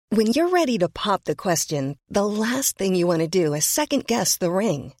When you're ready to pop the question, the last thing you want to do is second-guess the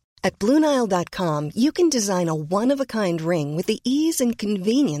ring. At BlueNile.com, you can design a one-of-a-kind ring with the ease and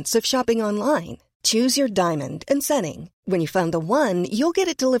convenience of shopping online. Choose your diamond and setting. When you find the one, you'll get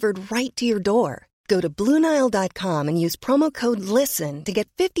it delivered right to your door. Go to BlueNile.com and use promo code LISTEN to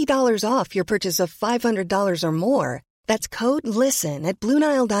get $50 off your purchase of $500 or more. That's code LISTEN at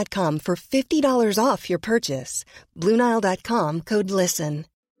BlueNile.com for $50 off your purchase. BlueNile.com, code LISTEN.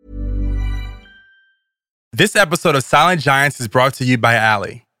 This episode of Silent Giants is brought to you by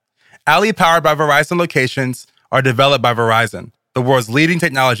Ally. Ally, powered by Verizon locations, are developed by Verizon, the world's leading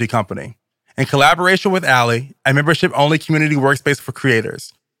technology company. In collaboration with Ally, a membership-only community workspace for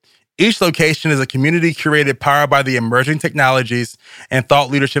creators. Each location is a community curated powered by the emerging technologies and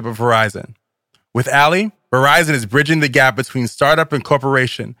thought leadership of Verizon. With Ally, Verizon is bridging the gap between startup and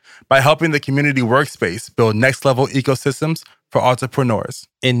corporation by helping the community workspace build next-level ecosystems for entrepreneurs.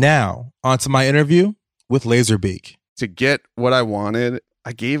 And now, onto my interview with Laserbeak. To get what I wanted,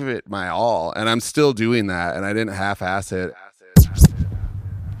 I gave it my all, and I'm still doing that, and I didn't half-ass it.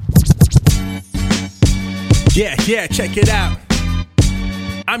 Yeah, check it out.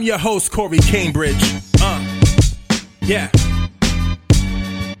 I'm your host, Corey Cambridge. Yeah.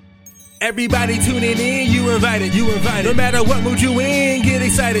 Everybody tuning in, you invited. No matter what mood you in, get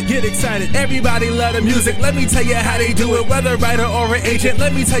excited. Everybody love the music, let me tell you how they do it. Whether writer or an agent,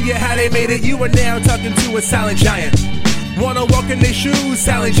 let me tell you how they made it. You are now talking to a silent giant. Wanna walk in their shoes,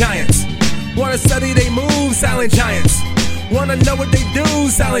 silent giants. Wanna study they moves, silent giants. Wanna know what they do,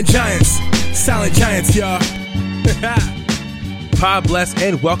 silent giants. Silent giants, y'all. God bless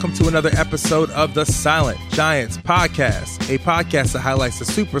and welcome to another episode of the Silent Giants Podcast, a podcast that highlights the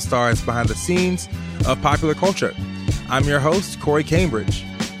superstars behind the scenes of popular culture. I'm your host, Corey Cambridge.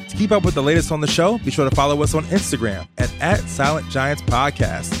 To keep up with the latest on the show, be sure to follow us on Instagram at Silent Giants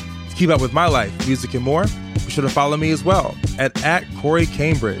Podcast. To keep up with my life, music, and more, be sure to follow me as well at Corey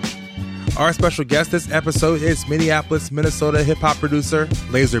Cambridge. Our special guest this episode is Minneapolis, Minnesota hip-hop producer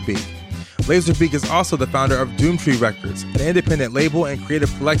Laserbeak. Laserbeak is also the founder of Doomtree Records, an independent label and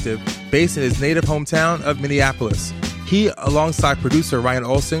creative collective based in his native hometown of Minneapolis. He, alongside producer Ryan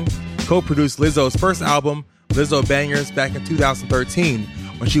Olsen, co-produced Lizzo's first album, Lizzo Bangers, back in 2013,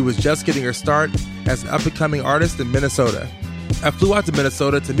 when she was just getting her start as an up-and-coming artist in Minnesota. I flew out to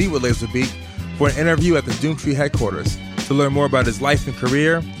Minnesota to meet with Laserbeak for an interview at the Doomtree headquarters to learn more about his life and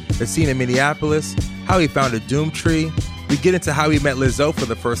career, the scene in Minneapolis, how he founded Doomtree. We get into how he met Lizzo for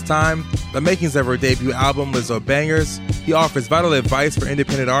the first time, the makings of her debut album, Lizzo Bangers. He offers vital advice for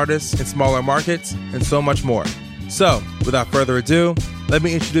independent artists in smaller markets, and so much more. So, without further ado, let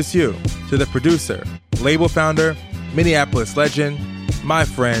me introduce you to the producer, label founder, Minneapolis legend, my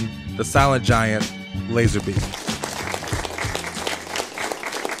friend, the silent giant, Laserbeak.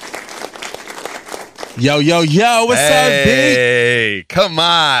 Yo, what's up, B? Hey, come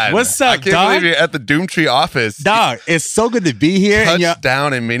on. What's up, I can't dog? believe you're at the Doomtree office. Dog, it's so good to be here.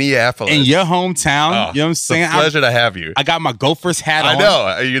 Touchdown in Minneapolis. In your hometown. Oh, you know what I'm saying? It's a pleasure to have you. I got my Gophers hat on. I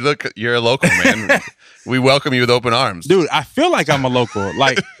know. You're a local, man. We welcome you with open arms. Dude, I feel like I'm a local.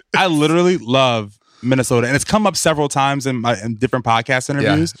 Like, I literally love Minnesota. And it's come up several times in different podcast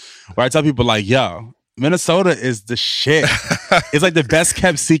interviews where I tell people, like, yo, Minnesota is the shit. It's like the best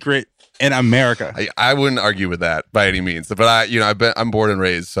kept secret in America. I wouldn't argue with that by any means, but I'm born and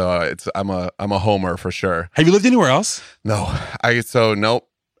raised, so I'm a homer for sure. Have you lived anywhere else? No, nope,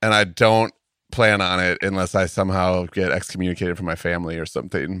 and I don't plan on it unless I somehow get excommunicated from my family or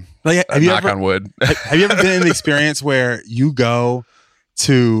something. Like, knock on wood. Have you ever been in the experience where you go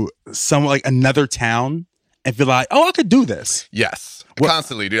to like another town and feel like, oh, I could do this? Yes.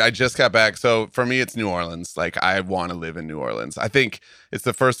 Constantly, dude. I just got back. So for me, it's New Orleans. Like, I want to live in New Orleans. I think it's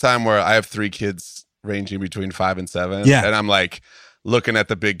the first time where I have 3 kids ranging between 5 and 7. Yeah. And I'm like looking at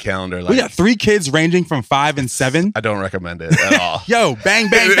the big calendar. Like, we got 3 kids ranging from 5 and 7. I don't recommend it at all. Yo, bang,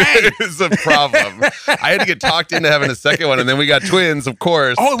 bang, bang. It's a problem. I had to get talked into having a second one. And then we got twins, of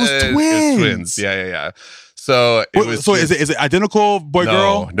course. Oh, it was twins. It was twins. Yeah. So it was. So is it identical boy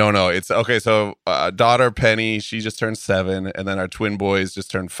girl? No. It's okay. So daughter Penny, she just turned 7, and then our twin boys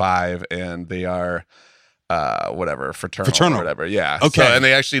just turned 5, and they are fraternal or whatever. Yeah. Okay. So, and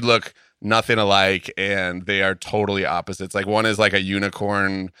they actually look nothing alike, and they are totally opposites. Like, one is like a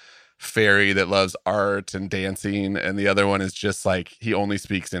unicorn fairy that loves art and dancing, and the other one is just like, he only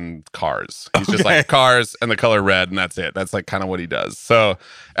speaks in cars. He's just like cars and the color red, and that's it. That's like kind of what he does. So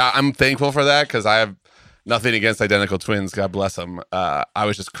I'm thankful for that, because I have nothing against identical twins. God bless them. I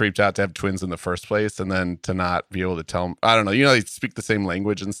was just creeped out to have twins in the first place, and then to not be able to tell them. I don't know. You know, they speak the same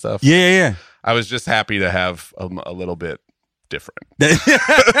language and stuff. Yeah. I was just happy to have a little bit different.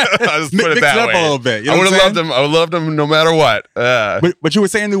 I'll just put it that way. Up a little bit. You know I would have loved them. I would love them no matter what. But you were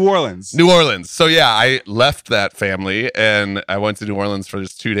saying New Orleans. New Orleans. So yeah, I left that family and I went to New Orleans for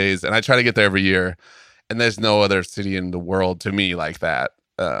just 2 days, and I try to get there every year. And there's no other city in the world to me like that.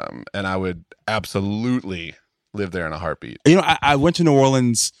 And I would absolutely live there in a heartbeat. You know, I went to New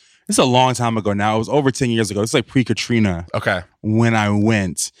Orleans. This is a long time ago now. It was over 10 years ago. It's like pre-Katrina. Okay. When I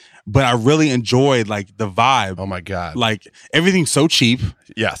went. But I really enjoyed like the vibe. Oh my God. Like everything's so cheap.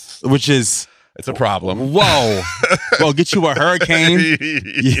 Yes. Which is... It's a problem. Whoa. Well, get you a hurricane. You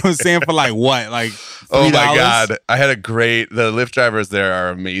know what I'm saying? For like what? Like $3? Oh my God. I had the Lyft drivers there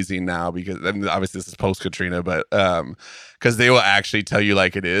are amazing now because obviously this is post Katrina, but because they will actually tell you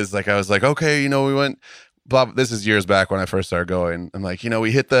like it is. Like I was like, okay, you know, we went this is years back when I first started going. I'm like, you know,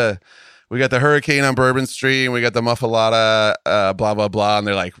 we got the hurricane on Bourbon Street and we got the muffalata, blah, blah, blah. And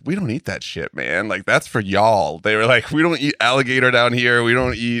they're like, we don't eat that shit, man. Like, that's for y'all. They were like, we don't eat alligator down here. We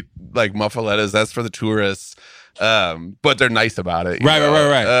don't eat like muffaletas. That's for the tourists. But they're nice about it.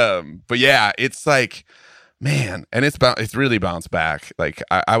 Right. But yeah, it's like, man, and it's really bounced back. Like,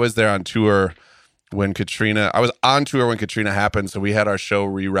 I was there on tour when Katrina happened. So we had our show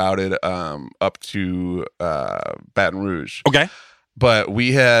rerouted up to Baton Rouge. Okay. But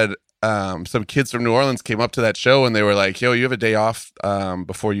we had some kids from New Orleans came up to that show and they were like, yo, you have a day off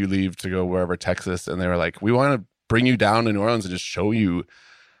before you leave to go wherever, Texas. And they were like, we want to bring you down to New Orleans and just show you.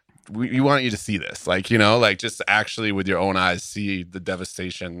 We want you to see this, like, you know, like just actually with your own eyes, see the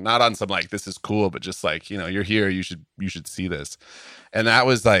devastation, not on some like, this is cool, but just like, you know, you're here, you should see this. And that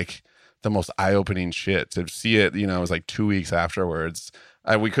was like the most eye-opening shit to see it. You know, it was like 2 weeks afterwards.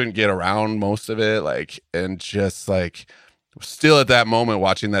 We couldn't get around most of it. Like, and just like, still at that moment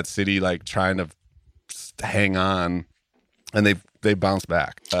watching that city like trying to hang on, and they bounced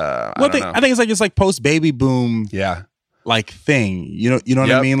back. I think it's like post baby boom, like thing. You know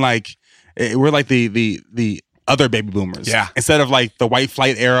what I mean? Like we're like the other baby boomers. Yeah. Instead of like the white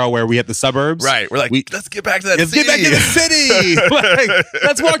flight era where we had the suburbs. Right. We're like, let's get back to that city. Let's get back to the city. Like,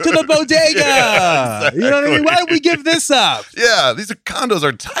 let's walk to the bodega. Exactly. You know what I mean? Why did we give this up? Yeah. These condos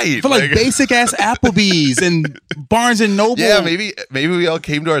are tight. For like basic ass Applebee's and Barnes and Noble. Yeah. Maybe we all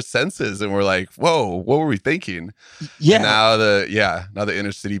came to our senses and we're like, whoa, what were we thinking? Yeah. And now the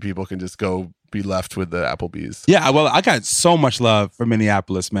inner city people can just go be left with the Applebee's. Yeah, well, I got so much love for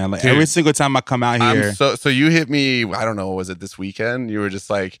Minneapolis, man. Like, dude, every single time I come out here. So you hit me, I don't know, was it this weekend? You were just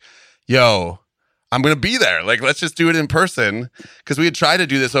like, yo, I'm going to be there. Like, let's just do it in person. Because we had tried to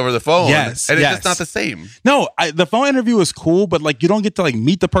do this over the phone. Yes. And it's just not the same. No, the phone interview is cool, but like, you don't get to like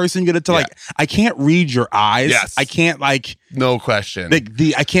meet the person. You get to like, I can't read your eyes. Yes. I can't like. No question.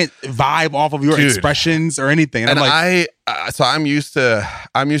 I can't vibe off of your expressions or anything. And I'm like, so I'm used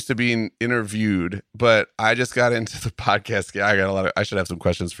to being interviewed, but I just got into the podcast. I should have some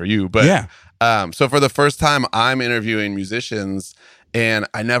questions for you, but so for the first time I'm interviewing musicians, and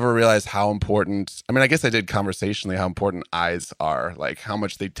I never realized how important, I mean, I guess I did conversationally, how important eyes are, like how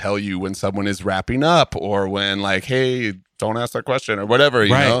much they tell you when someone is wrapping up or when like, hey, don't ask that question or whatever,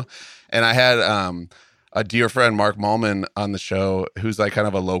 you know? And I had a dear friend, Mark Mallman, on the show, who's like kind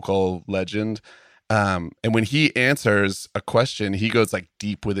of a local legend. And when he answers a question, he goes like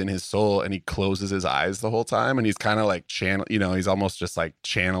deep within his soul and he closes his eyes the whole time. And he's kind of like he's almost just like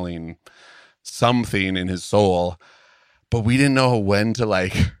channeling something in his soul. But we didn't know when to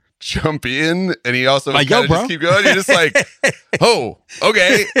like jump in, and he also like, kind of just keep going. You're just like, oh,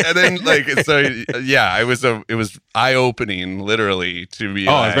 okay, and then like so, yeah. It was eye opening, literally, to be.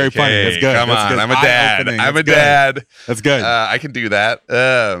 Oh, like, it's very funny. Hey, That's good. Come That's on, good. I'm a dad. I'm a dad. That's good. I can do that.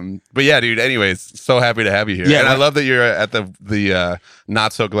 But yeah, dude. Anyways, so happy to have you here. Yeah, and I love that you're at the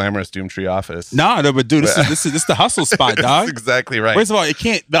not so glamorous Doomtree office. No, but dude, this is the hustle spot, dog. That's exactly right. First of all,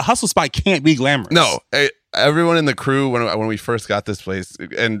 the hustle spot can't be glamorous. No. Everyone in the crew, when we first got this place,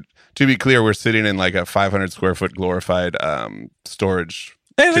 and to be clear, we're sitting in like a 500 square foot glorified storage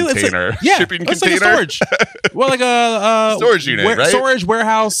container, shipping container, like a storage. Well, like a storage unit, right? Storage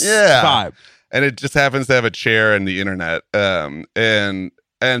warehouse vibe. And it just happens to have a chair and the internet. And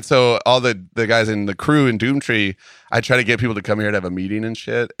so all the guys in the crew in Doomtree, I try to get people to come here to have a meeting and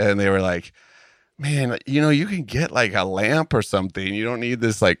shit, and they were like, man, you know, you can get like a lamp or something. You don't need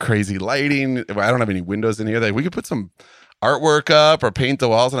this like crazy lighting. I don't have any windows in here. Like, we could put some artwork up or paint the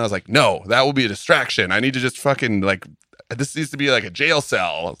walls. And I was like, no, that will be a distraction. I need to just fucking like, this needs to be like a jail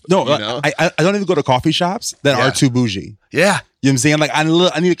cell. No, you know? I don't even go to coffee shops that are too bougie. Yeah. You know what I'm saying? Like I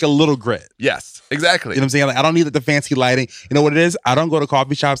need like a little grit. Yes, exactly. You know what I'm saying? Like I don't need like the fancy lighting. You know what it is? I don't go to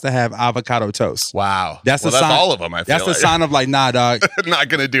coffee shops that have avocado toast. Wow. That's that's all of them, I feel That's the sign of like, nah, dog. Not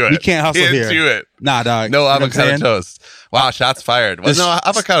going to do it. We can't hustle here. Do it. Nah, dog. No avocado toast. Wow, shots fired. Well, no,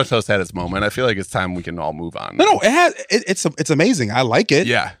 avocado toast had its moment. I feel like it's time we can all move on. No, it's amazing. I like it.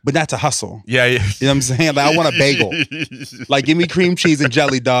 Yeah. But not to hustle. Yeah. You know what I'm saying? Like I want a bagel. Like give me cream cheese and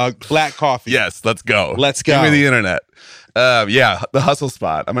jelly, dog. Black coffee. Yes, let's go. Let's go. Give me the internet. Yeah, the hustle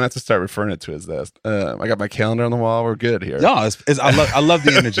spot. I'm gonna have to start referring it to as this. I got my calendar on the wall. We're good here. No, I love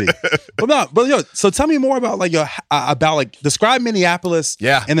the energy. So tell me more about like describe Minneapolis.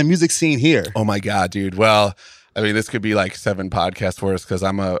 Yeah. And the music scene here. Oh my God, dude. Well, I mean, this could be like 7 podcasts worth because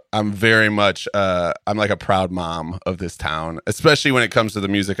I'm very much I'm like a proud mom of this town, especially when it comes to the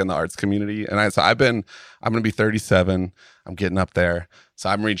music and the arts community. And I'm gonna be 37. I'm getting up there. So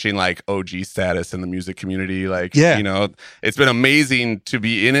I'm reaching like OG status in the music community. Like, you know, it's been amazing to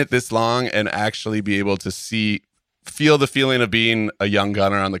be in it this long and actually be able to feel the feeling of being a young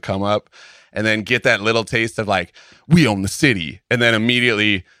gunner on the come up and then get that little taste of like, we own the city, and then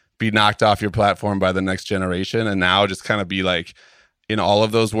immediately be knocked off your platform by the next generation. And now just kind of be like in all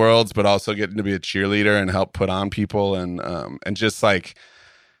of those worlds, but also getting to be a cheerleader and help put on people. And just like,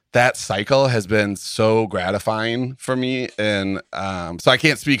 that cycle has been so gratifying for me. And so I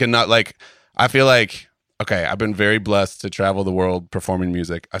can't speak enough. Like, I feel like, okay, I've been very blessed to travel the world performing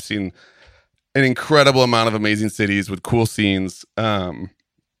music. I've seen an incredible amount of amazing cities with cool scenes.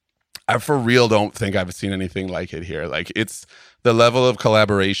 I for real don't think I've seen anything like it here. Like, it's the level of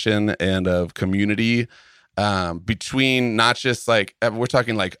collaboration and of community between not just like, we're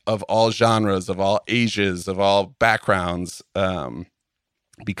talking like of all genres, of all ages, of all backgrounds,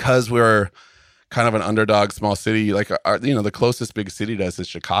 because we're kind of an underdog small city, like the closest big city to us is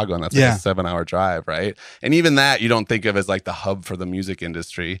Chicago, and that's like a 7-hour drive, right? And even that you don't think of as like the hub for the music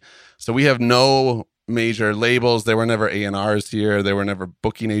industry. So we have no major labels. There were never A&Rs here. There were never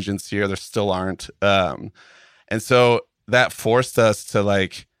booking agents here. There still aren't. And so that forced us to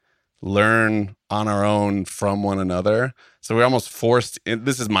like learn on our own from one another. So we're almost forced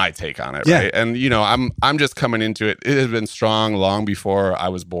this is my take on it, right? And I'm just coming into it. It has been strong long before I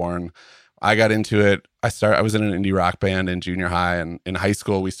was born. I got into it. I was in an indie rock band in junior high, and in high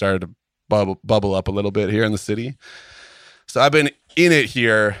school we started to bubble up a little bit here in the city. So I've been in it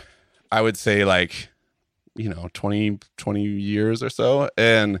here, I would say like 20 years or so.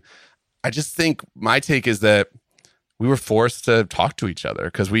 And I just think my take is that we were forced to talk to each other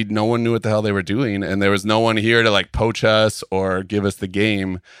because no one knew what the hell they were doing, and there was no one here to like poach us or give us the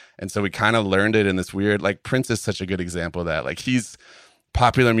game. And so we kind of learned it in this weird, like Prince is such a good example of that. Like, he's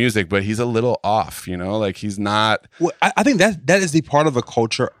popular music, but he's a little off, like he's not. Well, I think that is the part of the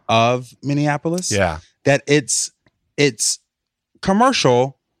culture of Minneapolis. Yeah. That it's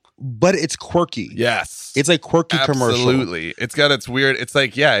commercial, but it's quirky. Yes. It's like quirky commercial. Absolutely. It's got its weird, it's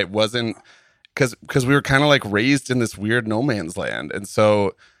like, yeah, it wasn't, because we were kind of like raised in this weird no man's land. And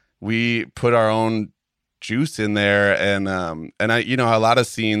so we put our own juice in there. And I, a lot of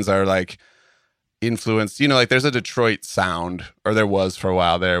scenes are like influenced, like there's a Detroit sound, or there was for a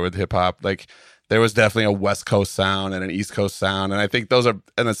while there with hip hop. Like, there was definitely a West Coast sound and an East Coast sound. And I think those are,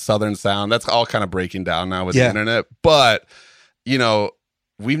 and a Southern sound. That's all kind of breaking down now with the internet. But,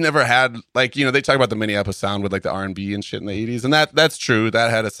 we've never had like, they talk about the Minneapolis sound with like the R&B and shit in the 80s. And that's true.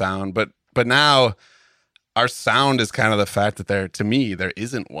 That had a sound. But now our sound is kind of the fact that there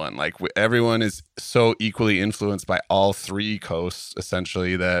isn't one. Like, everyone is so equally influenced by all 3 coasts,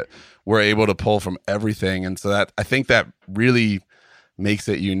 essentially, that we're able to pull from everything. And so that, I think that really makes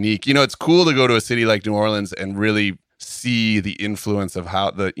it unique. It's cool to go to a city like New Orleans and really see the influence of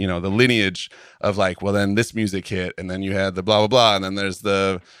how the lineage of like, well, then this music hit, and then you had the blah, blah, blah, and then there's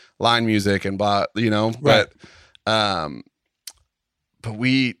the line music and blah, right. But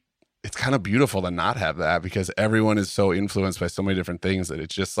it's kind of beautiful to not have that, because everyone is so influenced by so many different things that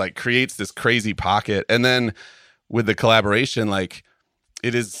it just like creates this crazy pocket. And then with the collaboration, like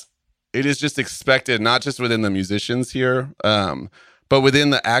it is just expected, not just within the musicians here, but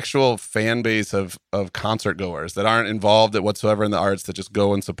within the actual fan base of concert goers that aren't involved whatsoever in the arts, that just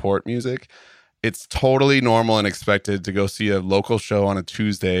go and support music. It's totally normal and expected to go see a local show on a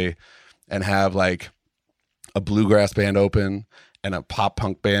Tuesday and have like a bluegrass band open and a pop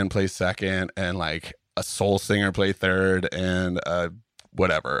punk band play second, and like a soul singer play third, and a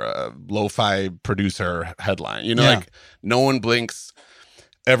lo-fi producer headline. Like, no one blinks.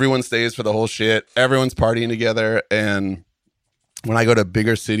 Everyone stays for the whole shit. Everyone's partying together. And when I go to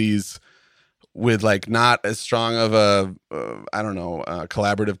bigger cities with like not as strong of a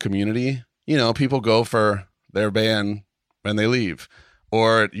collaborative community, people go for their band and they leave.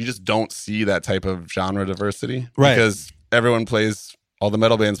 Or you just don't see that type of genre diversity. Right. Because everyone plays, all the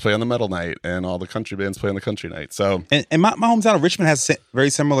metal bands play on the metal night and all the country bands play on the country night. So, and my hometown of Richmond has very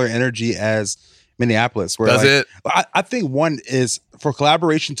similar energy as Minneapolis. Where does it? I think one is for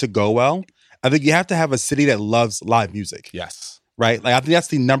collaboration to go well, I think you have to have a city that loves live music. Yes. Right? Like I think that's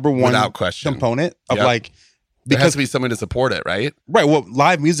the number one without question component of like, there has to be something to support it, right? Right. Well,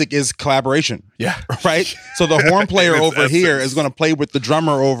 live music is collaboration. Yeah. Right? So the horn player over here is going to play with the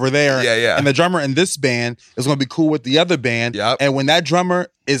drummer over there. Yeah, yeah. And the drummer in this band is going to be cool with the other band. Yep. And when that drummer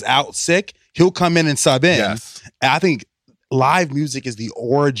is out sick, he'll come in and sub in. Yes. And I think live music is the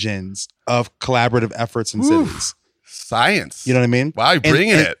origins of collaborative efforts in cities. Science. You know what I mean? Wow, you're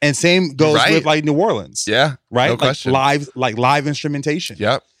bringing it. And same goes with like New Orleans. Yeah. Right? No like question. live instrumentation.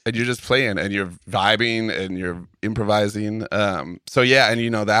 Yep. And you're just playing and you're vibing and you're improvising. So yeah, and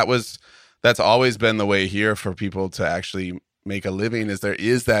you know, that's always been the way here for people to actually make a living, is there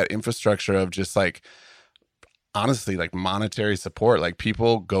is that infrastructure of just like, honestly, like monetary support. Like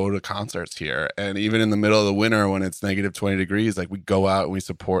people go to concerts here, and even in the middle of the winter when it's negative 20 degrees, like we go out and we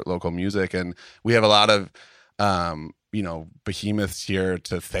support local music. And we have a lot of you know, behemoths here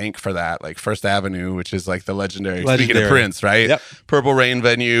to thank for that, like First Avenue, which is like the legendary. Speaking of Prince, right? Yep. Purple Rain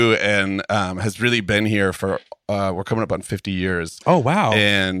venue, and has really been here for we're coming up on 50 years. Oh wow.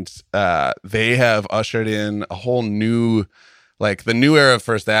 And they have ushered in a whole new, like the new era of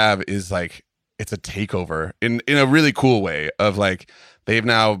First Ave is like, it's a takeover in a really cool way of like, they've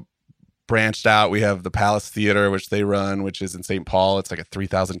now branched out. We have the Palace Theater, which they run, which is in St. Paul. It's like a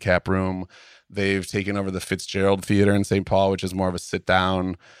 3,000 cap room. They've taken over the Fitzgerald Theater in St. Paul, which is more of a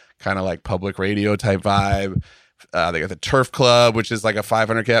sit-down, kind of like public radio type vibe. They got the Turf Club, which is like a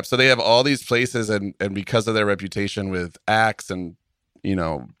 500 cap. So they have all these places, and because of their reputation with acts and, you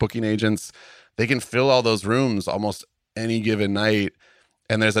know, booking agents, they can fill all those rooms almost any given night.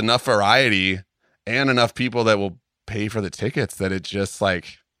 And there's enough variety and enough people that will pay for the tickets that it just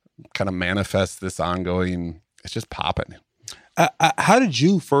like kind of manifests this ongoing, it's just popping. How did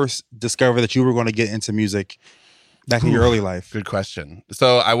you first discover that you were going to get into music back in your early life? Good question.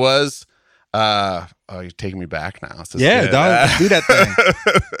 So I was, you're taking me back now. So yeah, do that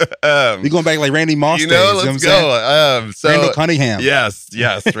thing. You're going back like Randy Moss days. Let's go. Randall Cunningham. Yes,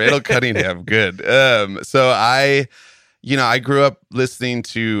 Randall Cunningham. Good. So I grew up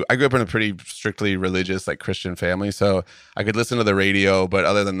I grew up in a pretty strictly religious, like Christian family. So I could listen to the radio, but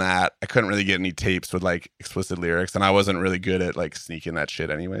other than that, I couldn't really get any tapes with like explicit lyrics. And I wasn't really good at like sneaking that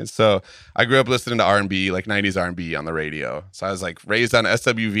shit anyways. So I grew up listening to R&B, like 90s R&B on the radio. So I was like raised on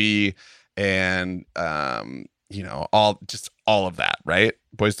SWV and, all of that, right?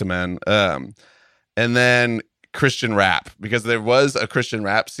 Boyz II Men. And then Christian rap, because there was a Christian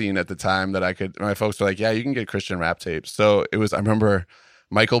rap scene at the time that my folks were like, yeah, you can get Christian rap tapes. So I remember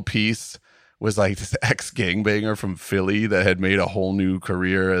Michael Peace was like this ex-gangbanger from Philly that had made a whole new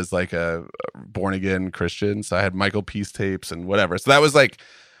career as like a born-again Christian. So I had Michael Peace tapes and whatever. So that was like,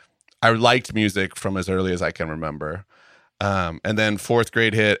 I liked music from as early as I can remember. And then fourth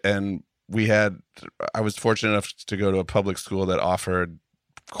grade hit, and I was fortunate enough to go to a public school that offered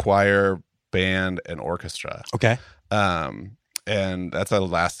choir, band, and orchestra. Okay. And that's the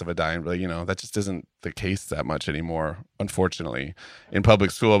last of a dying, but that just isn't the case that much anymore, unfortunately, in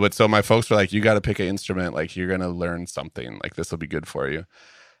public school. But so my folks were like, you got to pick an instrument, like you're going to learn something, like this will be good for you.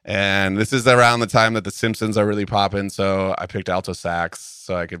 And this is around the time that the Simpsons are really popping. So I picked alto sax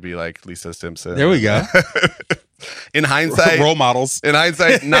so I could be like Lisa Simpson. There we go. In hindsight, role models. In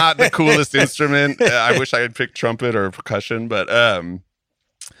hindsight, not the coolest instrument. I wish I had picked trumpet or percussion, but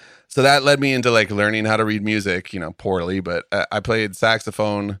so that led me into like learning how to read music, poorly, but I played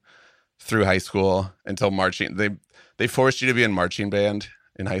saxophone through high school until marching. They forced you to be in marching band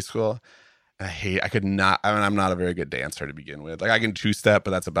in high school. And I'm not a very good dancer to begin with. Like I can two-step,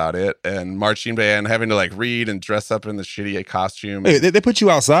 but that's about it. And marching band, having to like read and dress up in the shitty costume. Hey, they put you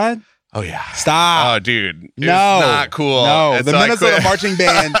outside? Oh yeah. Stop. Oh dude. No. Not cool. No, the Minnesota marching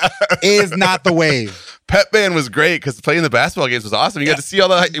band is not the wave. Pep band was great because playing the basketball games was awesome. You got to see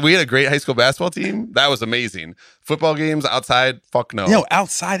we had a great high school basketball team. That was amazing. Football games outside, fuck no. No,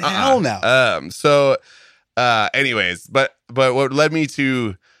 outside, hell no. Anyways, but what led me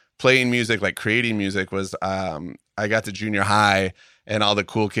to playing music, like creating music, was I got to junior high and all the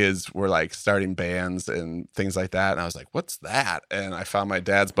cool kids were like starting bands and things like that. And I was like, what's that? And I found my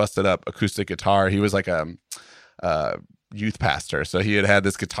dad's busted up acoustic guitar. He was like a youth pastor. So he had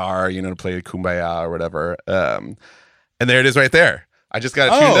this guitar, to play Kumbaya or whatever. And there it is right there. I just got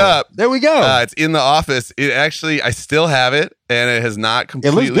it tuned up. There we go. It's in the office. It actually, I still have it, and it has not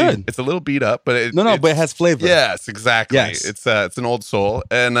completely. It looks good. It's a little beat up, but but it has flavor. Yes, exactly. Yes. It's an old soul,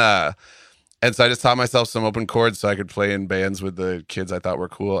 and so I just taught myself some open chords so I could play in bands with the kids I thought were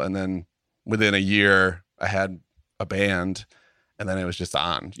cool, and then within a year, I had a band, and then it was just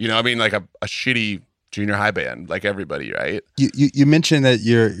on. You know, I mean, like a shitty junior high band, like everybody, right? You mentioned that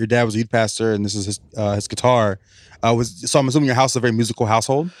your dad was a youth pastor, and this is his guitar. So I'm assuming your house is a very musical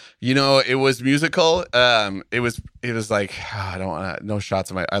household. You know, it was musical. It was like I don't want to. No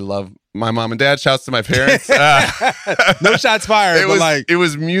shots at I love my mom and dad. Shouts to my parents. No shots fired. It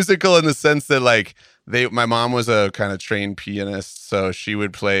was musical in the sense that like my mom was a kind of trained pianist, so she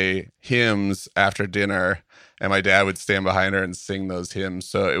would play hymns after dinner, and my dad would stand behind her and sing those hymns.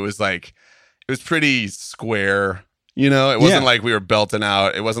 So it was pretty square. You know, it wasn't like we were belting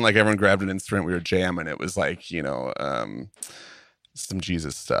out. It wasn't like everyone grabbed an instrument. We were jamming. It was like, you know, some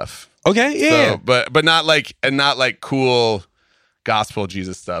Jesus stuff. Okay, yeah. So, but not like cool gospel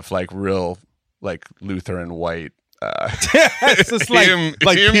Jesus stuff, like real like Lutheran white. It's just like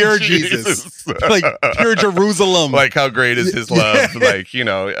pure Jesus. Like pure Jerusalem. Like how great is his love? Like, you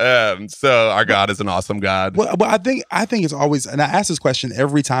know, so our God is an awesome God. Well, I think it's always, and I ask this question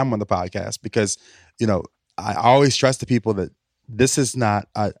every time on the podcast because, you know, I always stress to people that this is not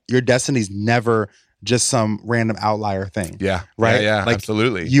your destiny's never just some random outlier thing. Yeah. Right. Yeah. Like,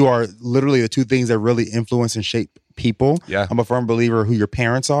 absolutely. You are literally the two things that really influence and shape people. Yeah. I'm a firm believer who your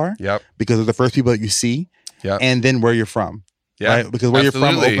parents are. Yep. Because they're the first people that you see. Yeah. And then where you're from. Yeah. Right? Because where you're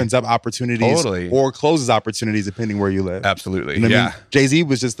from opens up opportunities or closes opportunities depending where you live. Absolutely. You know what I mean? Jay-Z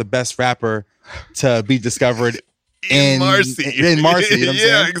was just the best rapper to be discovered in Marcy. In Marcy, you know what I'm saying?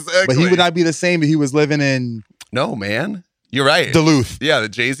 Yeah, exactly. But he would not be the same if he was living in No, man. You're right. Duluth. Yeah, the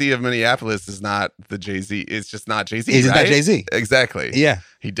Jay-Z of Minneapolis is not the Jay-Z. It's just not Jay-Z. It's right? not Jay-Z. Exactly. Yeah.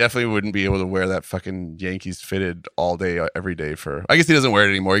 He definitely wouldn't be able to wear that fucking Yankees fitted all day, every day for. I guess he doesn't wear it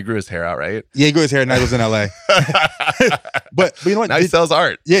anymore. He grew his hair out, right? Yeah, he grew his hair and I was in LA. but you know what? Now he sells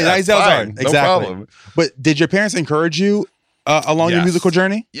art. Yeah, now he sells art. Exactly. No problem. But did your parents encourage you along your musical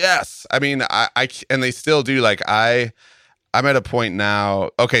journey? Yes. I mean, I and they still do. Like I'm at a point now.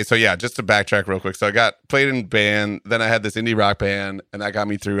 Okay, so yeah, just to backtrack real quick. So I played in band, then I had this indie rock band, and that got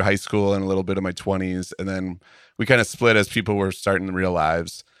me through high school and a little bit of my 20s. And then we kind of split as people were starting real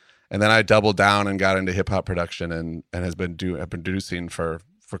lives. And then I doubled down and got into hip hop production and I've been producing for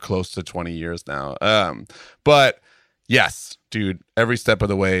close to 20 years now. But yes, dude, every step of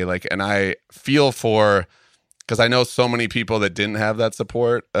the way, like, and I feel because I know so many people that didn't have that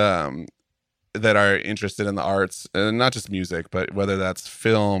support. That are interested in the arts, and not just music, but whether that's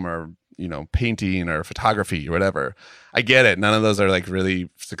film or, you know, painting or photography or whatever. I get it. None of those are like really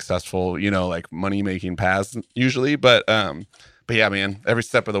successful, you know, like money making paths usually. But yeah, man, every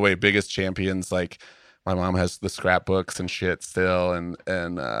step of the way, biggest champions. Like my mom has the scrapbooks and shit still, and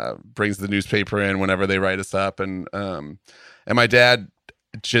brings the newspaper in whenever they write us up, and my dad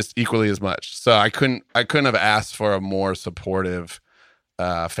just equally as much. So I couldn't have asked for a more supportive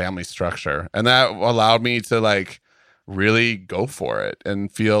family structure, and that allowed me to like really go for it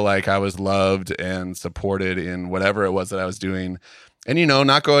and feel like I was loved and supported in whatever it was that I was doing. And, you know,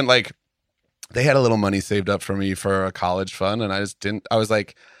 not going like, they had a little money saved up for me for a college fund, and I was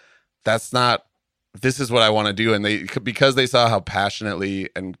like, this is what I want to do. And because they saw how passionately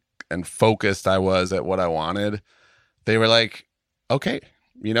and focused I was at what I wanted, they were like, okay.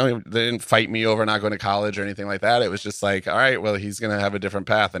 You know, they didn't fight me over not going to college or anything like that. It was just like, all right, well, he's going to have a different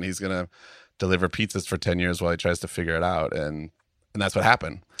path, and he's going to deliver pizzas for 10 years while he tries to figure it out. And that's what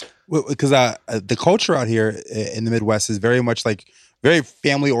happened. Well, because the culture out here in the Midwest is very much like very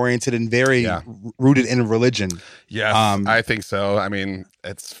family oriented and very rooted in religion. Yes, I think so. I mean,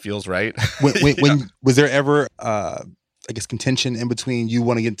 it feels right. When was there ever I guess contention in between you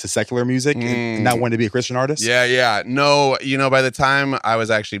want to get into secular music and not wanting to be a Christian artist? Yeah. No, you know, by the time I was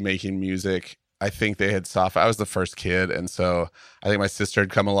actually making music, I think they had I was the first kid, and so I think my sister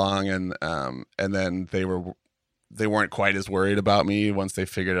had come along, and then they weren't quite as worried about me once they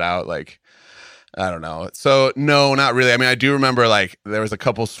figured it out. Like, I don't know. So no, not really. I mean, I do remember like there was a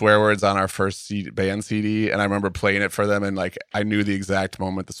couple swear words on our first band CD, and I remember playing it for them, and like I knew the exact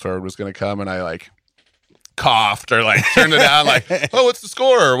moment the swear word was going to come, and I like coughed or like turned it down like, oh, what's the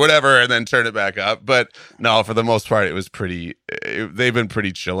score or whatever, and then turned it back up. But no, for the most part, it was they've been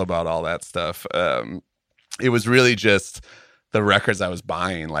pretty chill about all that stuff. It was really just the records I was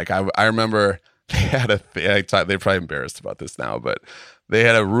buying. Like I remember they had they're probably embarrassed about this now, but they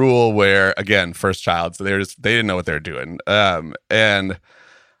had a rule where, again, first child, so they didn't know what they were doing. And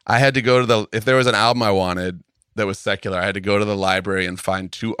I had to go to if there was an album I wanted, that was secular. I had to go to the library and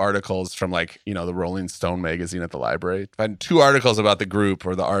find 2 articles from like, you know, the Rolling Stone magazine at the library. Find 2 articles about the group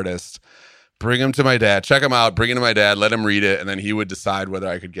or the artist, bring them to my dad, check them out, bring it to my dad, let him read it, and then he would decide whether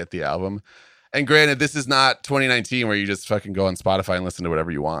I could get the album. And granted, this is not 2019 where you just fucking go on Spotify and listen to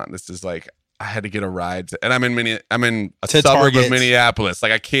whatever you want. This is like, I had to get a ride to, and I'm in a suburb Target. of Minneapolis.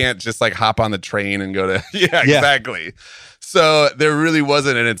 Like I can't just like hop on the train and go to yeah, exactly. So there really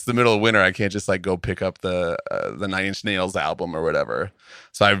wasn't, and it's the middle of winter. I can't just like go pick up the 9 Inch Nails album or whatever.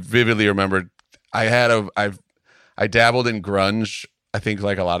 So I vividly remember I dabbled in grunge. I think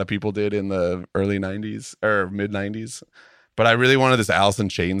like a lot of people did in the early 90s or mid 90s. But I really wanted this Alice in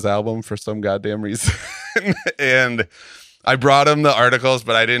Chains album for some goddamn reason. And I brought him the articles,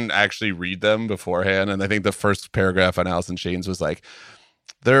 but I didn't actually read them beforehand. And I think the first paragraph on Alice in Chains was like,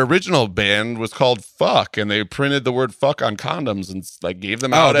 their original band was called Fuck, and they printed the word fuck on condoms and like gave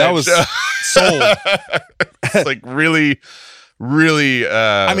them out. That was sold. It's like really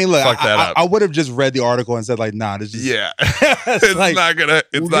I mean, look, fuck that up. I would have just read the article and said like, nah, this is it's like, not gonna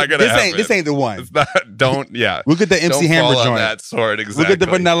happen. This ain't the one. It's not. Don't. Yeah. We'll get the MC don't Hammer fall on joint. that sword. Exactly. We'll get the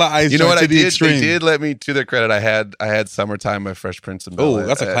Vanilla Ice. You know joint what to I the did? extreme. They did let me, to their credit. I had Summertime by Fresh Prince and Bel-Air. Oh,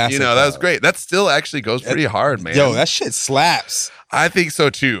 that's a classic. You know, that was great. That still actually goes pretty hard, man. Yo, that shit slaps. I think so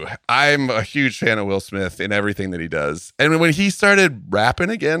too. I'm a huge fan of Will Smith in everything that he does. And when he started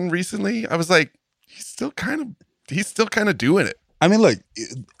rapping again recently, I was like, he's still kind of doing it. I mean, look,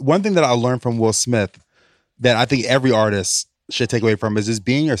 one thing that I learned from Will Smith that I think every artist should take away from is just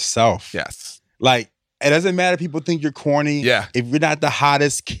being yourself. Yes. Like, it doesn't matter if people think you're corny. Yeah. If you're not the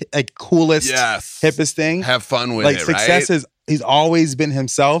hottest, like coolest, hippest thing. Have fun with like it, success right? is he's always been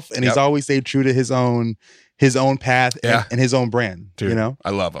himself and he's always stayed true to his own path and his own brand. Dude, you know? I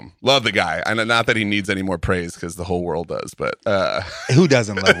love him. Love the guy. And not that he needs any more praise because the whole world does, but who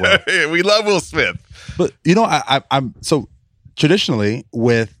doesn't love Will? We love Will Smith. But you know, I'm so traditionally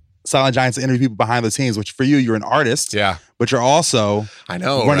with Silent Giants to interview people behind the scenes, which for you're an artist, but you're also I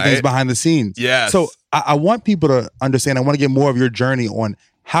know running things behind the scenes. Yeah. So I want people to understand. I want to get more of your journey on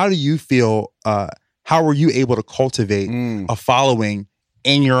how do you feel? How were you able to cultivate a following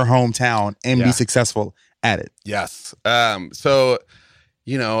in your hometown and be successful at it? Yes. So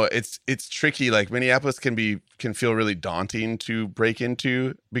you know, it's tricky. Like Minneapolis can feel really daunting to break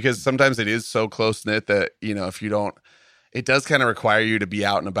into because sometimes it is so close knit that, you know, if you don't, it does kind of require you to be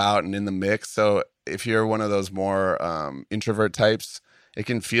out and about and in the mix. So if you're one of those more introvert types, it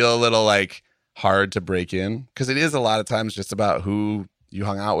can feel a little like hard to break in because it is a lot of times just about who you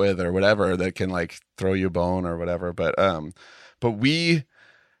hung out with or whatever that can like throw you a bone or whatever. But we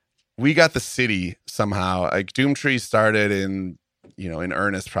got the city somehow. Like Doomtree started in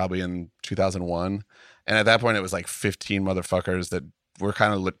earnest probably in 2001. And at that point it was like 15 motherfuckers that were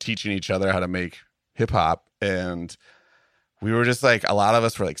kind of teaching each other how to make hip hop. And we were just like, a lot of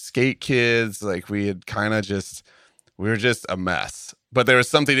us were like skate kids. Like we had we were just a mess. But there was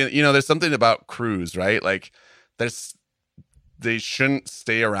something, there's something about crews, right? Like they shouldn't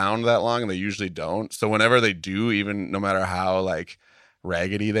stay around that long and they usually don't. So whenever they do, even no matter how like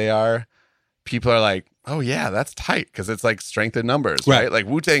raggedy they are, people are like, oh yeah, that's tight because it's like strength in numbers, right? Like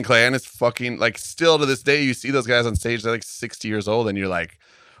Wu-Tang Clan is fucking like still to this day, you see those guys on stage, they're like 60 years old and you're like,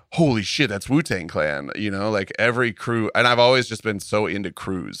 holy shit, that's Wu-Tang Clan, like every crew. And I've always just been so into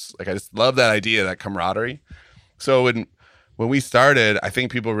crews. Like I just love that idea, that camaraderie. So when we started, I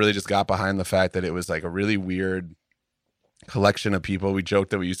think people really just got behind the fact that it was like a really weird collection of people. We joked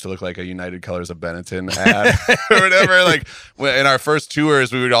that we used to look like a United Colors of Benetton ad or whatever. Like in our first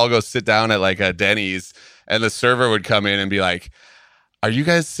tours, we would all go sit down at like a Denny's and the server would come in and be like, are you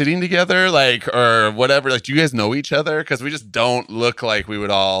guys sitting together? Like, or whatever. Like, do you guys know each other? Because we just don't look like we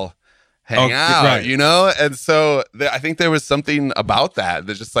would all hang out, right. And so I think there was something about that.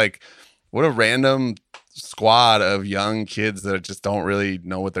 There's just like, what a random squad of young kids that just don't really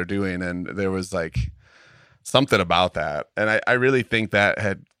know what they're doing. And there was like something about that. And I really think that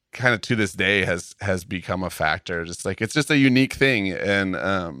had kind of to this day has become a factor. Just like, it's just a unique thing.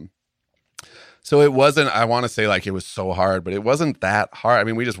 And, so it wasn't, I want to say like it was so hard, but it wasn't that hard. I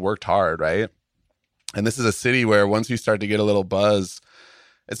mean, we just worked hard, right? And this is a city where once you start to get a little buzz,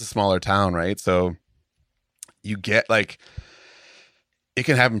 it's a smaller town, right? So you get like, it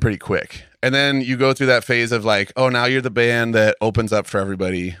can happen pretty quick. And then you go through that phase of like, oh, now you're the band that opens up for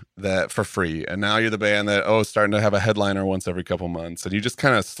everybody that for free. And now you're the band that, starting to have a headliner once every couple months. And you just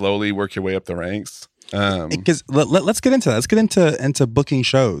kind of slowly work your way up the ranks. Because let's get into that. Let's get into booking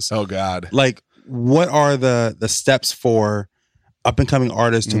shows. Oh God. Like, what are the steps for up and coming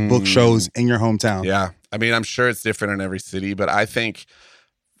artists to book shows in your hometown? Yeah. I mean, I'm sure it's different in every city, but I think,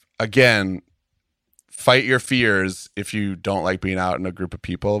 again, fight your fears if you don't like being out in a group of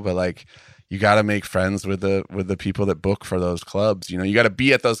people, but like you got to make friends with the people that book for those clubs. You know, you got to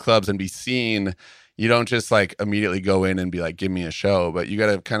be at those clubs and be seen. You don't just like immediately go in and be like, give me a show, but you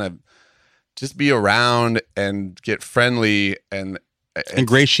got to kind of just be around and get friendly and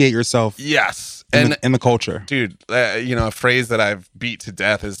ingratiate yourself. Yes. In the culture. Dude, you know, a phrase that I've beat to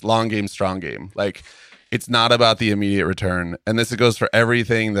death is long game, strong game. Like, it's not about the immediate return. And this goes for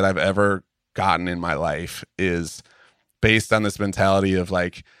everything that I've ever gotten in my life, is based on this mentality of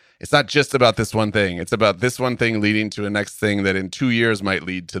like, it's not just about this one thing. It's about this one thing leading to a next thing that in 2 years might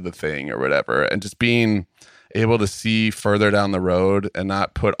lead to the thing or whatever. And just being able to see further down the road and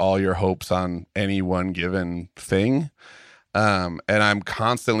not put all your hopes on any one given thing. And I'm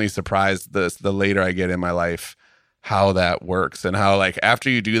constantly surprised the later I get in my life, how that works, and how like after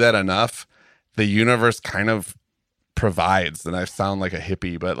you do that enough, the universe kind of provides. And I sound like a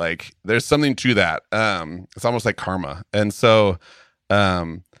hippie, but like there's something to that. It's almost like karma. And so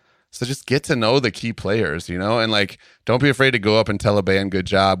just get to know the key players, you know, and like, don't be afraid to go up and tell a band good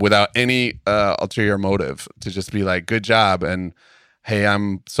job without any ulterior motive, to just be like, good job. And hey,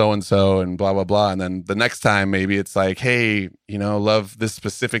 I'm so-and-so and blah, blah, blah. And then the next time, maybe it's like, hey, you know, love this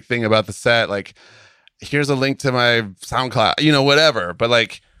specific thing about the set. Like, here's a link to my SoundCloud, you know, whatever. But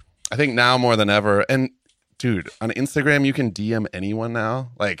like, I think now more than ever, and dude, on Instagram, you can DM anyone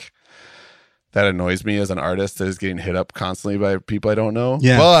now. Like, that annoys me as an artist that is getting hit up constantly by people I don't know.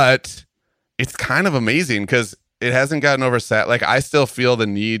 Yeah. But it's kind of amazing because it hasn't gotten oversat. Like, I still feel the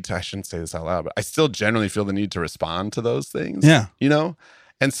need to, I shouldn't say this out loud, but I still generally feel the need to respond to those things. Yeah. You know?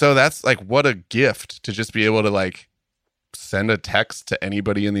 And so that's like, what a gift to just be able to like send a text to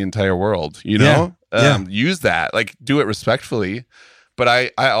anybody in the entire world, you know? Use that, like do it respectfully. But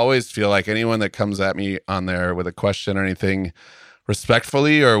I always feel like anyone that comes at me on there with a question or anything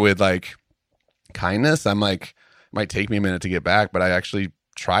respectfully or with like kindness, I'm like, it might take me a minute to get back, but I actually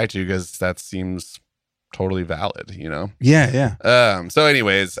try to, because that seems totally valid, you know? Yeah. So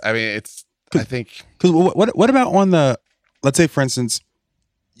anyways, I mean, I think, because what about on the, let's say for instance,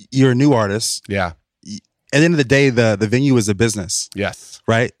 you're a new artist. Yeah. At the end of the day, the venue is a business. Yes.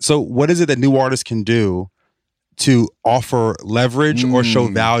 Right. So what is it that new artists can do to offer leverage or show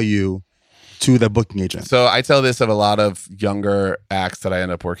value to the booking agent? So I tell this of a lot of younger acts that I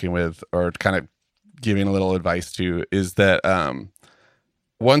end up working with, or kind of giving a little advice to, is that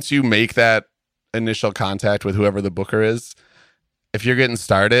once you make that initial contact with whoever the booker is, if you're getting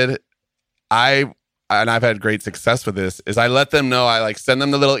started, I've had great success with this, is I let them know, I like send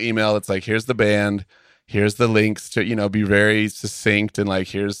them the little email. It's like, here's the band, here's the links to, you know, be very succinct and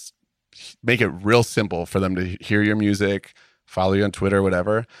like, make it real simple for them to hear your music, follow you on Twitter,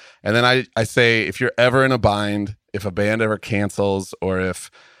 whatever. And then I say, if you're ever in a bind, if a band ever cancels, or if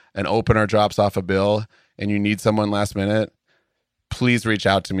an opener drops off a bill and you need someone last minute, please reach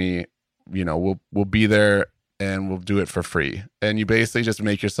out to me. You know, we'll be there and we'll do it for free. And you basically just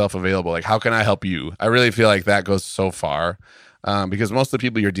make yourself available. Like, how can I help you? I really feel like that goes so far, because most of the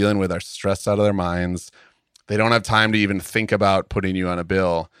people you're dealing with are stressed out of their minds. They don't have time to even think about putting you on a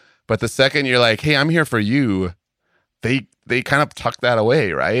bill. But the second you're like, hey, I'm here for you, they kind of tuck that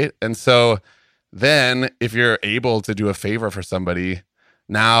away, right? And so then if you're able to do a favor for somebody,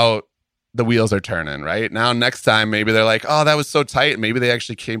 now the wheels are turning, right? Now next time, maybe they're like, oh, that was so tight. Maybe they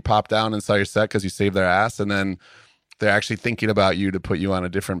actually popped down and saw your set because you saved their ass. And then they're actually thinking about you to put you on a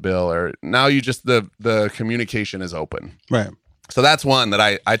different bill. Or now you just, the communication is open. Right. So that's one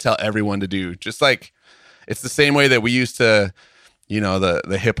that I tell everyone to do. Just like, it's the same way that we used to, you know,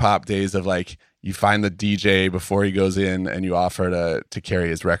 the hip hop days of like, you find the DJ before he goes in and you offer to carry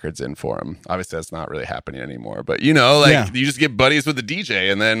his records in for him. Obviously, that's not really happening anymore. But, you know, like you just get buddies with the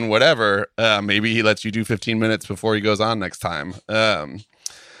DJ and then whatever. Maybe he lets you do 15 minutes before he goes on next time. But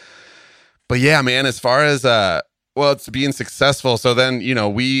yeah, man, as far as, it's being successful. So then, you know,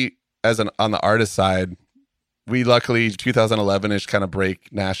 we, on the artist side, we luckily 2011-ish kind of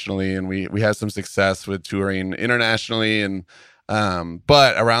break nationally, and we had some success with touring internationally. And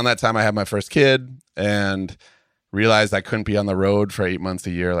but around that time I had my first kid and realized I couldn't be on the road for 8 months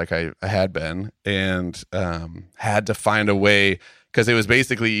a year like I had been, and had to find a way, because it was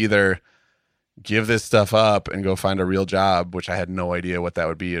basically either give this stuff up and go find a real job, which I had no idea what that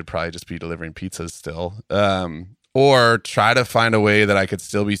would be. It'd probably just be delivering pizzas still, or try to find a way that I could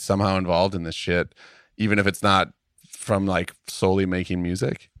still be somehow involved in this shit, even if it's not from like solely making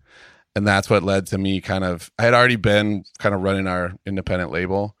music. And that's what led to me I had already been kind of running our independent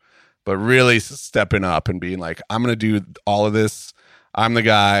label, but really stepping up and being like, I'm going to do all of this. I'm the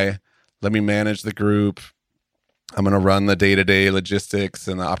guy. Let me manage the group. I'm going to run the day-to-day logistics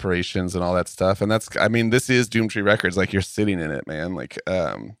and the operations and all that stuff. And this is Doomtree Records. Like, you're sitting in it, man. Like,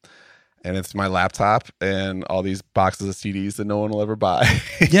 and it's my laptop and all these boxes of CDs that no one will ever buy.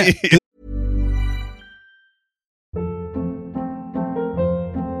 Yeah.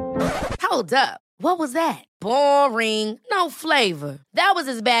 Hold up. What was that? Boring. No flavor. That was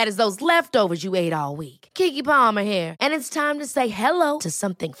as bad as those leftovers you ate all week. Keke Palmer here. And it's time to say hello to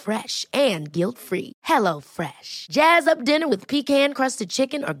something fresh and guilt-free. HelloFresh. Jazz up dinner with pecan-crusted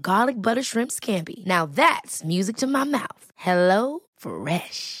chicken or garlic butter shrimp scampi. Now that's music to my mouth.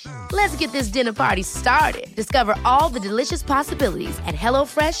 HelloFresh. Let's get this dinner party started. Discover all the delicious possibilities at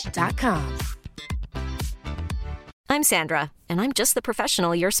HelloFresh.com. I'm Sandra, and I'm just the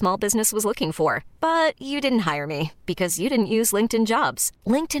professional your small business was looking for. But you didn't hire me because you didn't use LinkedIn Jobs.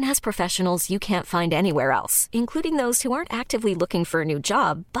 LinkedIn has professionals you can't find anywhere else, including those who aren't actively looking for a new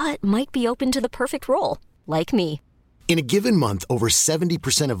job, but might be open to the perfect role, like me. In a given month, over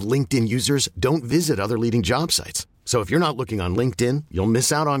 70% of LinkedIn users don't visit other leading job sites. So if you're not looking on LinkedIn, you'll miss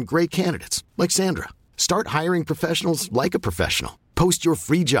out on great candidates like Sandra. Start hiring professionals like a professional. Post your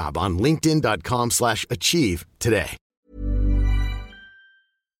free job on linkedin.com/achieve today.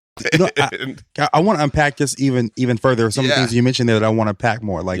 You know, I want to unpack this even further. Some of the things you mentioned there that I want to unpack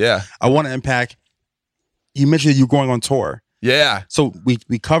more. Like, I want to unpack. You mentioned you're going on tour. Yeah. So we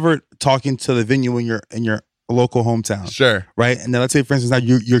covered talking to the venue in your local hometown. Sure. Right. And then let's say, for instance, now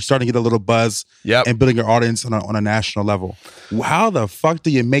you're starting to get a little buzz. And building your audience on a national level. How the fuck do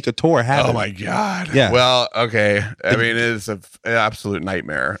you make a tour happen? Oh my God. Yeah. Well, okay. I mean, it's an absolute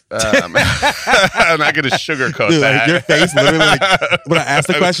nightmare. I'm not going to sugarcoat that. Like, your face literally, like, when I asked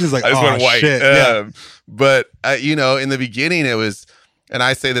the question, it's like, I just went white. Shit. But in the beginning, it was, and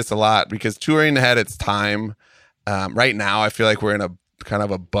I say this a lot because touring had its time. Right now, I feel like we're in a kind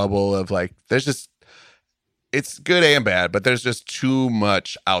of a bubble of like, it's good and bad, but there's just too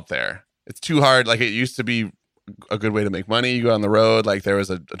much out there. It's too hard. Like, it used to be a good way to make money. You go on the road, like there was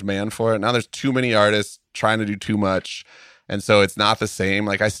a demand for it. Now there's too many artists trying to do too much. And so it's not the same.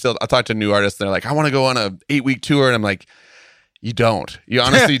 Like, I talk to new artists and they're like, I want to go on a 8-week tour. And I'm like, you don't. You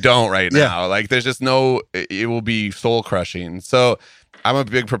honestly don't right now. Like, there's just it will be soul crushing. So I'm a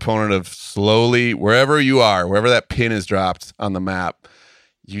big proponent of slowly, wherever you are, wherever that pin is dropped on the map,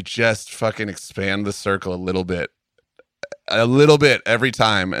 you just fucking expand the circle a little bit every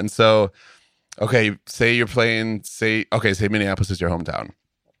time. And so, okay, say you're playing, say Minneapolis is your hometown.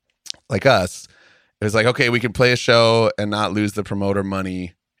 Like us, it was like, okay, we can play a show and not lose the promoter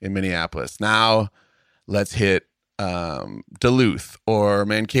money in Minneapolis. Now let's hit Duluth or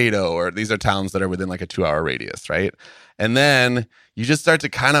Mankato, or these are towns that are within like a 2-hour radius, right? And then you just start to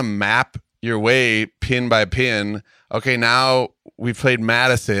kind of map your way pin by pin. Okay, now we played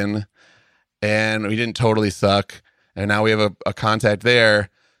Madison and we didn't totally suck. And now we have a contact there.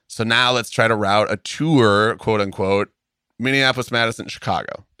 So now let's try to route a tour, quote unquote, Minneapolis, Madison,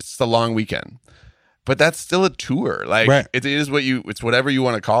 Chicago. It's just a long weekend. But that's still a tour. Like, it is it's whatever you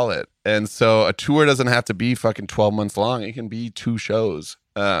want to call it. And so a tour doesn't have to be fucking 12 months long. It can be 2 shows.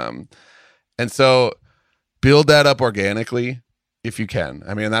 And so build that up organically if you can.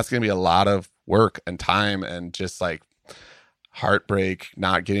 I mean, that's going to be a lot of work and time and just like heartbreak,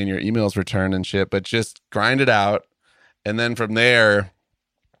 not getting your emails returned and shit, but just grind it out. And then from there,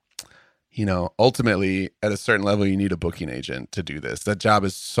 ultimately at a certain level, you need a booking agent to do this. That job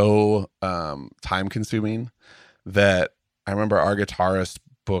is so time consuming that I remember our guitarist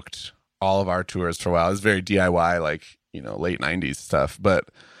booked all of our tours for a while. It was very DIY, like, late 90s stuff. But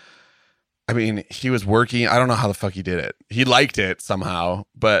I mean, he was working. I don't know how the fuck he did it. He liked it somehow,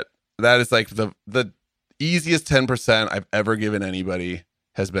 but that is like the easiest 10% I've ever given anybody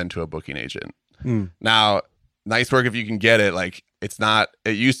has been to a booking agent. Now, nice work if you can get it. Like, it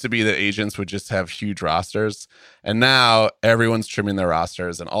used to be that agents would just have huge rosters, and now everyone's trimming their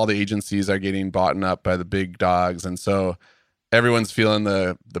rosters and all the agencies are getting bought up by the big dogs. And so everyone's feeling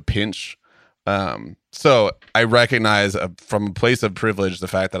the pinch. So I recognize from a place of privilege, the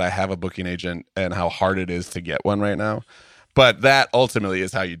fact that I have a booking agent and how hard it is to get one right now. But that ultimately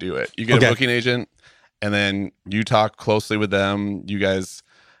is how you do it. You get a booking agent and then you talk closely with them. You guys,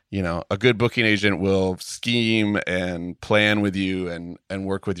 a good booking agent will scheme and plan with you and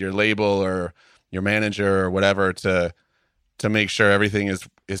work with your label or your manager or whatever to make sure everything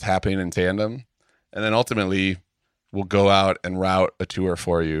is happening in tandem. And then ultimately we'll go out and route a tour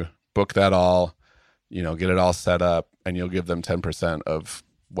for you, book that all, get it all set up, and you'll give them 10% of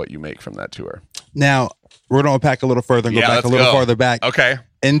what you make from that tour. Now, we're going to unpack a little further and go back a little farther back. Okay.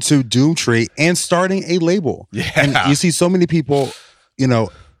 Into Doomtree and starting a label. Yeah. And you see so many people,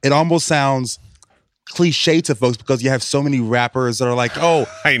 it almost sounds cliche to folks because you have so many rappers that are like, oh,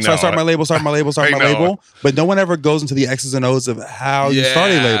 I know. so I start my label, start my label. But no one ever goes into the X's and O's of how you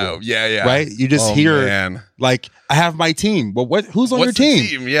start a label. Yeah. Right? You just hear, like, I have my team. Well, who's on your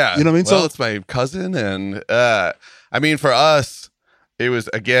team? Yeah. You know what I mean? Well, it's my cousin. And I mean, for us, it was,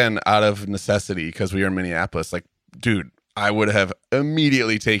 again, out of necessity because we were in Minneapolis. Like, dude, I would have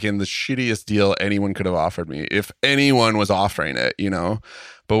immediately taken the shittiest deal anyone could have offered me if anyone was offering it, you know?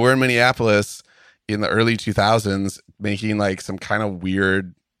 But we're in Minneapolis in the early 2000s making like some kind of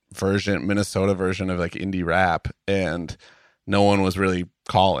weird Minnesota version of like indie rap, and no one was really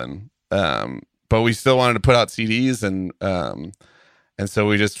calling. But we still wanted to put out CDs, and so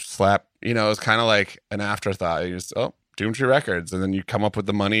we just slapped, you know, it was kind of like an afterthought. You just, Doomtree Records, and then you come up with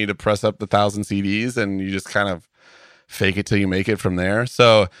the money to press up the 1,000 CDs, and you just kind of fake it till you make it from there.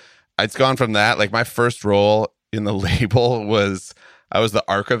 So it's gone from that. Like my first role in the label was I was the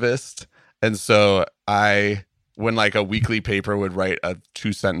archivist. And so when like a weekly paper would write a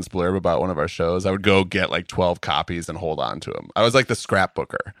 2-sentence blurb about one of our shows, I would go get like 12 copies and hold on to them. I was like the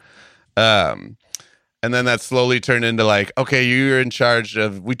scrapbooker. And then that slowly turned into like, okay, you're in charge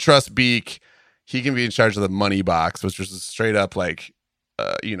of, we trust Beak. He can be in charge of the money box, which was a straight up like,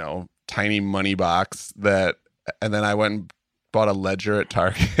 you know, tiny money box that, and then I went and bought a ledger at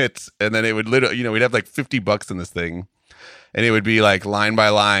Target, and then it would literally, you know, we'd have like $50 in this thing, and it would be like line by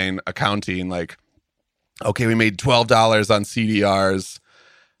line accounting, like, okay, we made $12 on CDRs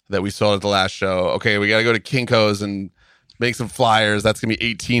that we sold at the last show. Okay, we got to go to Kinko's and make some flyers. That's gonna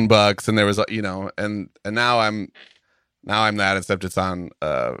be $18. And there was, you know, and now I'm that, except it's on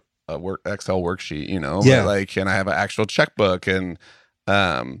a Excel worksheet, you know, yeah. But like, and I have an actual checkbook, and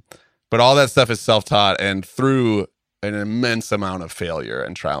but all that stuff is self-taught and through an immense amount of failure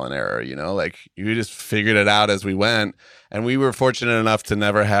and trial and error, you know, like you just figured it out as we went. And we were fortunate enough to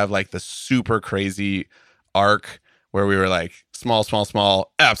never have like the super crazy arc where we were like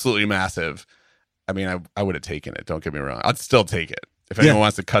small, absolutely massive. I mean, I would have taken it. Don't get me wrong. I'd still take it if anyone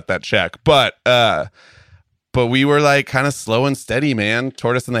wants to cut that check. But we were like kind of slow and steady, man,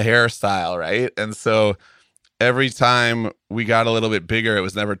 tortoise in the hare style. Right. And so every time we got a little bit bigger, it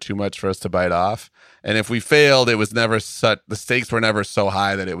was never too much for us to bite off. And if we failed, it was never the stakes were never so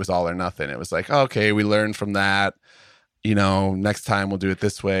high that it was all or nothing. It was like, okay, we learned from that, you know, next time we'll do it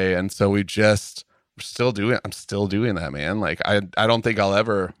this way. And so I'm still doing that, man. Like, I don't think I'll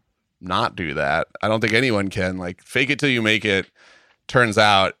ever not do that. I don't think anyone can. Like, fake it till you make it, turns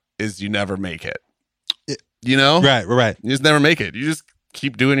out, is you never make it. You know? Right. You just never make it. You just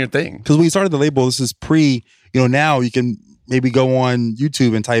keep doing your thing. Because when you started the label, this is pre, you know, now you can maybe go on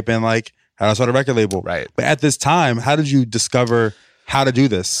YouTube and type in like, how to start a record label. Right. But at this time, how did you discover how to do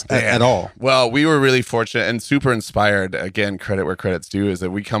this at all? Well, we were really fortunate and super inspired. Again, credit where credit's due, is that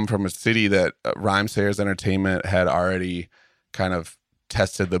we come from a city that Rhymesayers Entertainment had already kind of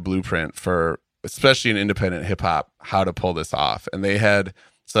tested the blueprint for, especially in independent hip hop, how to pull this off. And they had,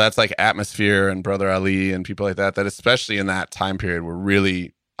 so that's like Atmosphere and Brother Ali and people like that especially in that time period were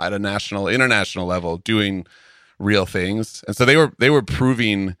really at a international level doing real things. And so they were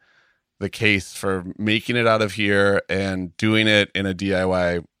proving the case for making it out of here and doing it in a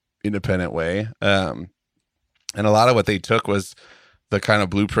DIY independent way. And a lot of what they took was the kind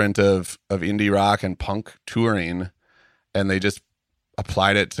of blueprint of indie rock and punk touring, and they just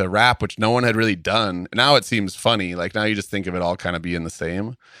applied it to rap, which no one had really done. Now it seems funny. Like now you just think of it all kind of being the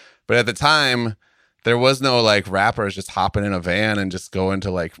same. But at the time, there was no like rappers just hopping in a van and just going to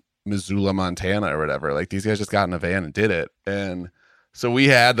like Missoula, Montana or whatever. Like these guys just got in a van and did it. And so we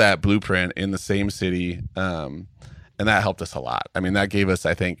had that blueprint in the same city, and that helped us a lot. I mean, that gave us,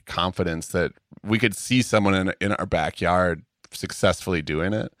 I think, confidence that we could see someone in our backyard successfully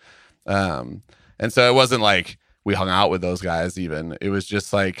doing it. And so it wasn't like we hung out with those guys even. It was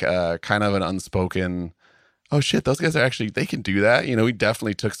just like kind of an unspoken, oh shit, those guys are actually, they can do that. You know, we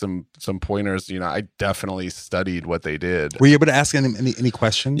definitely took some pointers. You know, I definitely studied what they did. Were you able to ask any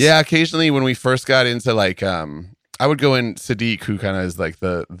questions? Yeah, occasionally when we first got into like, I would go in, Sadiq, who kind of is like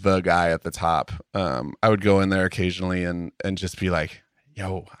the guy at the top. I would go in there occasionally and just be like,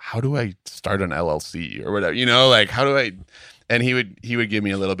 yo, how do I start an LLC or whatever? You know, like how do I? And he would give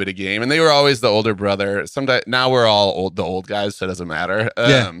me a little bit of game. And they were always the older brother. Sometimes now we're all the old guys, so it doesn't matter.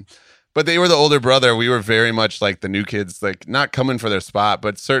 But they were the older brother. We were very much like the new kids, like not coming for their spot,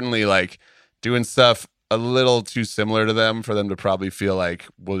 but certainly like doing stuff a little too similar to them for them to probably feel like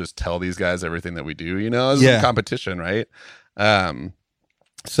we'll just tell these guys everything that we do, you know, it's a competition, right?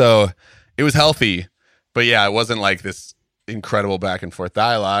 So it was healthy, but yeah, it wasn't like this incredible back and forth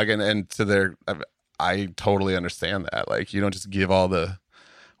dialogue. And to their, I totally understand that. Like, you don't just give all the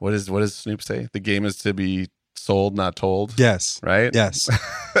what does Snoop say? The game is to be sold, not told. Yes. Right? Yes.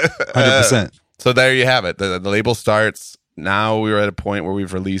 100%. So there you have it. The label starts. Now we're at a point where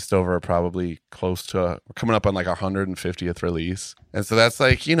we've released over probably close to, we're coming up on like our 150th release. And so that's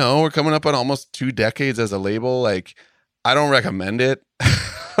like, we're coming up on almost 2 decades as a label. Like, I don't recommend it.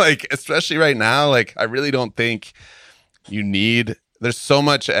 Like, especially right now, like, I really don't think there's so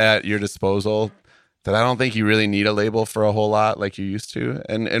much at your disposal that I don't think you really need a label for a whole lot like you used to.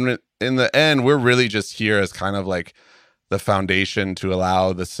 And in the end, we're really just here as kind of like the foundation to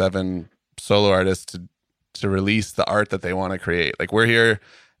allow the 7 solo artists to release the art that they want to create. Like, we're here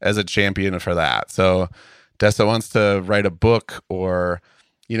as a champion for that. So Dessa wants to write a book, or,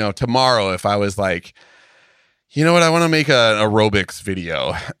 tomorrow if I was like, you know what, I want to make an aerobics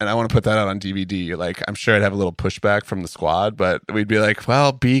video and I want to put that out on DVD. Like, I'm sure I'd have a little pushback from the squad, but we'd be like,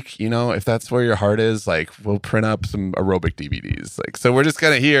 well, Beak, if that's where your heart is, like, we'll print up some aerobic DVDs. Like, so we're just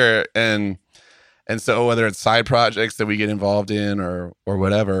kind of here. And so whether it's side projects that we get involved in or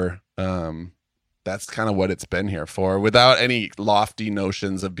whatever, that's kind of what it's been here for, without any lofty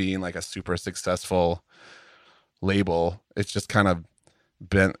notions of being like a super successful label. It's just kind of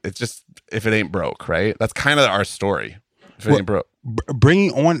if it ain't broke, right? That's kind of our story. If it ain't broke.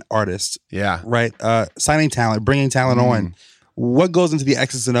 Bringing on artists. Yeah. Right. Signing talent, bringing talent on. What goes into the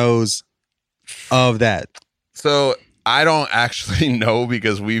X's and O's of that? So I don't actually know,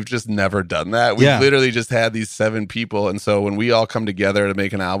 because we've just never done that. We've literally just had these 7 people. And so when we all come together to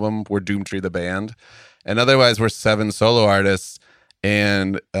make an album, we're Doomtree the band. And otherwise we're 7 solo artists.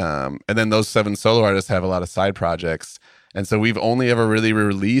 And then those 7 solo artists have a lot of side projects. And so we've only ever really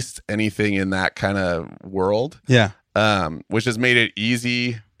released anything in that kind of world. Yeah. Which has made it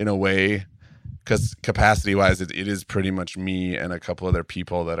easy in a way, because capacity wise, it is pretty much me and a couple other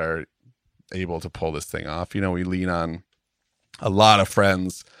people that are able to pull this thing off. We lean on a lot of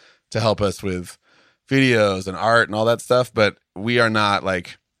friends to help us with videos and art and all that stuff, but we are not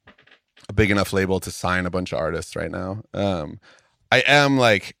like a big enough label to sign a bunch of artists right now.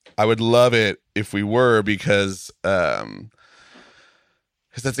 I would love it if we were, because that's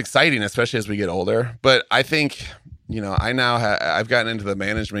exciting, especially as we get older. But I think, I've gotten into the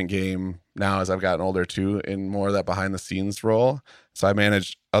management game now as I've gotten older too, in more of that behind the scenes role. So I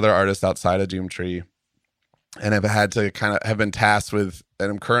manage other artists outside of Doomtree, and I've had to have been tasked with,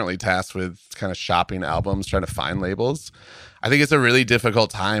 and I'm currently tasked with kind of shopping albums, trying to find labels. I think it's a really difficult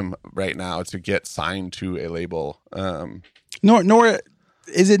time right now to get signed to a label. Nor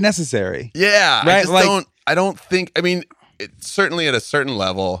is it necessary. Yeah. Right? I don't think, certainly at a certain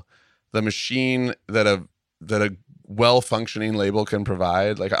level, the machine that a well-functioning label can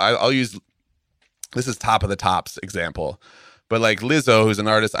provide, like I'll use, this is top of the tops example, but like Lizzo, who's an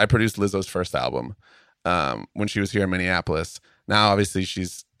artist, I produced Lizzo's first album when she was here in Minneapolis. Now, obviously,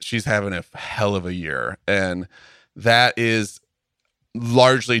 she's having a hell of a year, and that is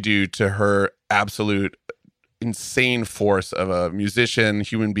largely due to her absolute insane force of a musician,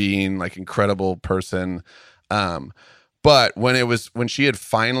 human being, like incredible person. But when she had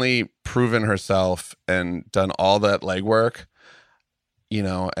finally proven herself and done all that legwork,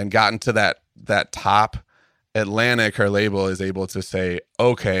 and gotten to that top, Atlantic, her label, is able to say,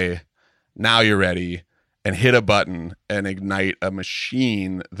 okay, now you're ready, and hit a button and ignite a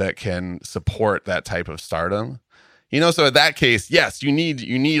machine that can support that type of stardom. So in that case, yes, you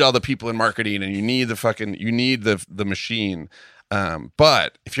need all the people in marketing, and you need the machine.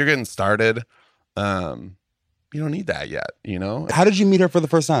 But if you're getting started, you don't need that yet, How did you meet her for the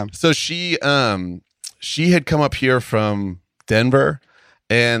first time? So she had come up here from Denver,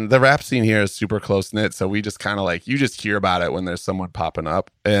 and the rap scene here is super close knit. So we just kind of like, you just hear about it when there's someone popping up.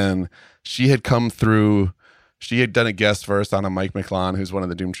 And she had come through, she had done a guest verse on a Mike McLawn, who's one of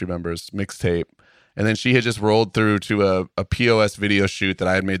the Doomtree members, mixtape. And then she had just rolled through to a POS video shoot that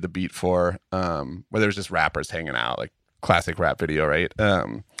I had made the beat for, where there was just rappers hanging out, like classic rap video, right?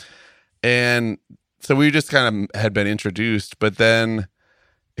 And so we just kind of had been introduced, but then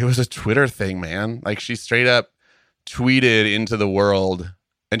it was a Twitter thing, man. Like, she straight up tweeted into the world,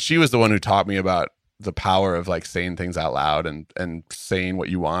 and she was the one who taught me about the power of like saying things out loud and saying what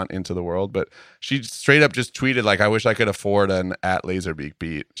you want into the world. But she straight up just tweeted like, I wish I could afford an @Laserbeak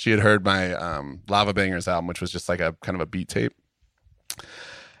beat. She had heard my Lava Bangers album, which was just like a kind of a beat tape.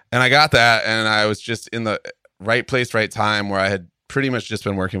 And I got that, and I was just in the right place, right time, where I had pretty much just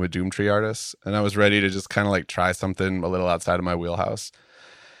been working with Doomtree artists, and I was ready to just kind of like try something a little outside of my wheelhouse.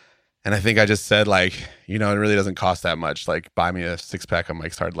 And I think I just said, like, it really doesn't cost that much. Like, buy me a 6-pack of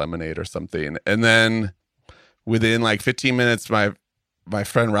Mike's Hard Lemonade or something. And then within like 15 minutes, my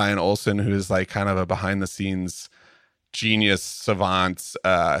friend Ryan Olson, who's like kind of a behind the scenes genius savant.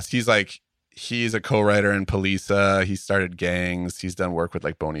 He's a co-writer in Polisa. He started gangs. He's done work with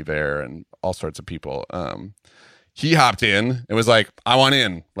like Bon Iver and all sorts of people. He hopped in and was like, I want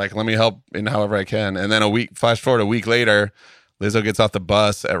in. Like, let me help in however I can. And then flash forward a week later, Lizzo gets off the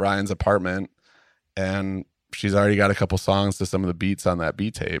bus at Ryan's apartment and she's already got a couple songs to some of the beats on that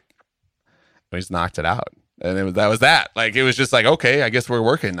beat tape. And he's knocked it out. And that was that. Like, it was just like, okay, I guess we're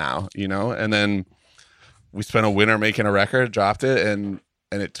working now, you know? And then we spent a winter making a record, dropped it, and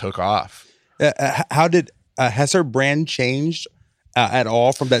it took off. Has her brand changed at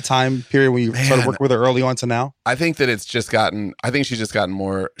all from that time period when you started working with her early on to now? I think that she's just gotten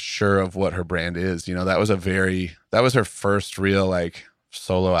more sure of what her brand is. You know, that was her first real like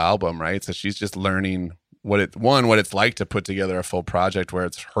solo album, right? So she's just learning what it's like to put together a full project where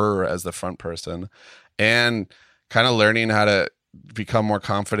it's her as the front person, and kind of learning how to become more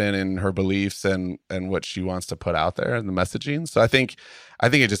confident in her beliefs and what she wants to put out there and the messaging. So I think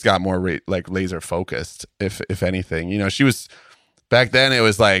it just got more like laser focused, if anything. You know, she was back then, it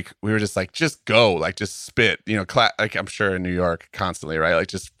was like we were just like, just go, like just spit, you know, like I'm sure in New York constantly, right? Like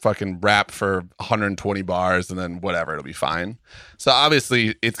just fucking rap for 120 bars and then whatever, it'll be fine. So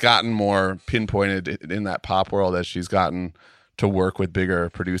obviously it's gotten more pinpointed in that pop world as she's gotten to work with bigger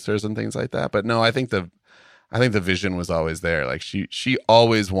producers and things like that. But no, I think the vision was always there. Like she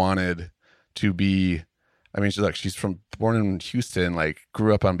always wanted to be, I mean, she's born in Houston, like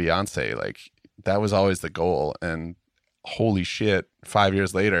grew up on Beyonce. Like that was always the goal. And holy shit, 5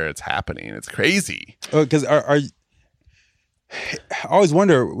 years later, it's happening. It's crazy. Because I always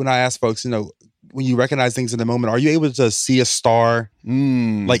wonder when I ask folks, you know, when you recognize things in the moment, are you able to see a star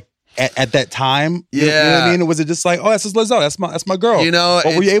like at that time? Yeah. You know what I mean? Or was it just like, oh, that's just Lizzo, that's my girl? You know,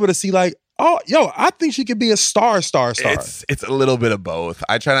 or were you able to see like, oh, yo, I think she could be a star. It's a little bit of both.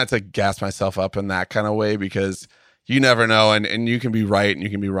 I try not to gas myself up in that kind of way because you never know, and you can be right and you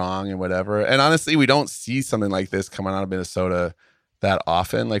can be wrong and whatever. And honestly, we don't see something like this coming out of Minnesota that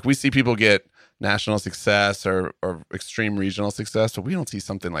often. Like we see people get national success or extreme regional success, but we don't see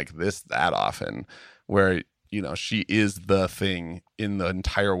something like this that often where, you know, she is the thing in the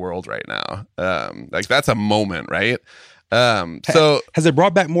entire world right now. Like that's a moment, right? So has it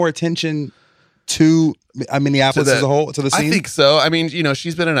brought back more attention to Minneapolis as a whole, to the scene? I think so. I mean, you know,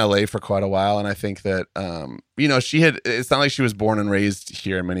 she's been in LA for quite a while, and I think that, you know, it's not like she was born and raised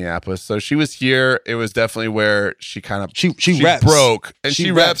here in Minneapolis. So she was here. It was definitely where she kind of, she reps. broke, and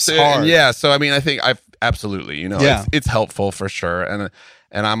she reps it. hard. And yeah. So, I mean, I think absolutely, you know, it's helpful for sure.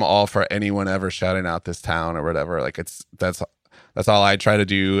 And I'm all for anyone ever shouting out this town or whatever. Like that's all I try to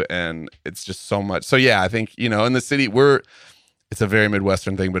do. And it's just so much. So yeah, I think, you know, in the city it's a very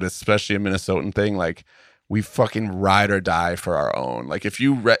Midwestern thing, but especially a Minnesotan thing. Like we fucking ride or die for our own. Like if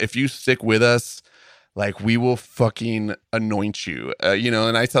you stick with us, like we will fucking anoint you. You know,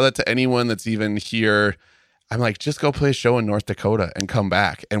 and I tell that to anyone that's even here. I'm like, just go play a show in North Dakota and come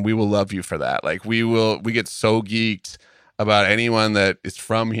back, and we will love you for that. Like we get so geeked about anyone that is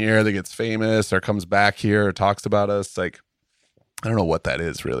from here that gets famous or comes back here or talks about us. Like I don't know what that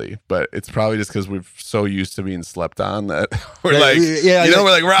is really, but it's probably just because we're so used to being slept on that we're like, we're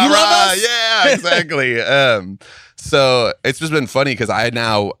like, rah, rah. Yeah, exactly. So it's just been funny because I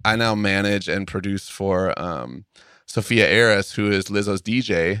now manage and produce for Sophia Aris, who is Lizzo's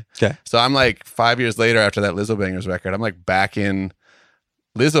DJ. Okay. So I'm like 5 years later after that Lizzo Bangers record, I'm like back in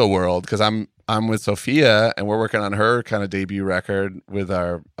Lizzo world because I'm with Sophia and we're working on her kind of debut record with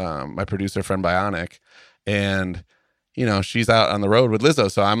our my producer friend Bionic, and you know, she's out on the road with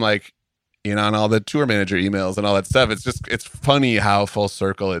Lizzo. So I'm like, you know, on all the tour manager emails and all that stuff. It's funny how full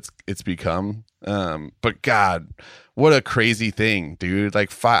circle it's become. But God, what a crazy thing, dude.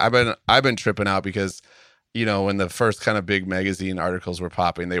 Like I've been tripping out because, you know, when the first kind of big magazine articles were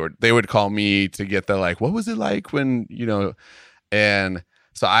popping, they would call me to get the like, what was it like when, you know, and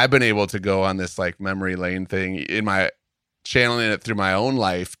so I've been able to go on this like memory lane thing in my channeling it through my own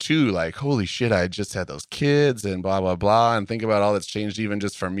life too, like holy shit, I just had those kids and blah blah blah, and think about all that's changed even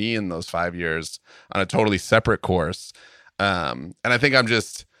just for me in those 5 years on a totally separate course. And I think I'm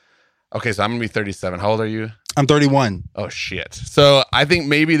just okay, so I'm gonna be 37. How old are you? I'm 31. Oh shit. So I think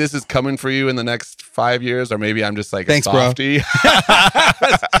maybe this is coming for you in the next 5 years, or maybe I'm just like thanks, a softy.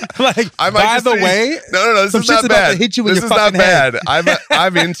 Like, by the way, no, this is not bad. Hit you in this your is not head. bad.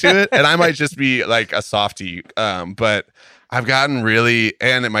 I'm into it, and I might just be like a softy. But I've gotten really,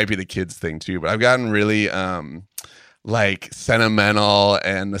 and it might be the kids thing too, but I've gotten really like sentimental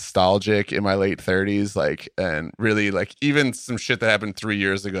and nostalgic in my late 30s, like, and really like even some shit that happened 3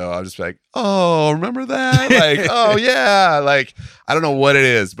 years ago, I'll just be like, oh, remember that? Like, oh yeah, like I don't know what it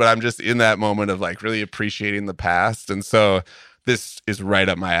is, but I'm just in that moment of like really appreciating the past. And so this is right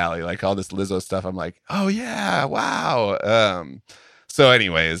up my alley, like all this Lizzo stuff. I'm like, oh yeah, wow. So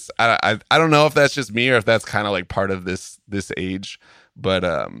anyways, I don't know if that's just me or if that's kind of like part of this age, but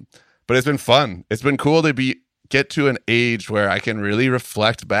it's been fun. It's been cool to get to an age where I can really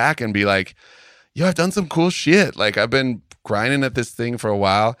reflect back and be like, yo, I've done some cool shit. Like I've been grinding at this thing for a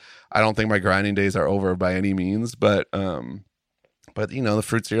while. I don't think my grinding days are over by any means, but you know, the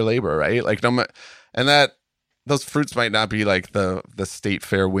fruits of your labor, right? Like those fruits might not be like the state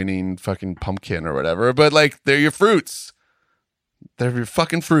fair winning fucking pumpkin or whatever, but like they're your fruits. They're your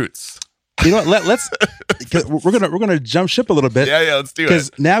fucking fruits. You know what? Let's we're gonna jump ship a little bit. Yeah, let's do it.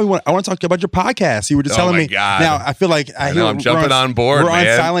 Because now I want to talk about your podcast. You were just telling me. God. Now I feel like I'm jumping on board. We're man.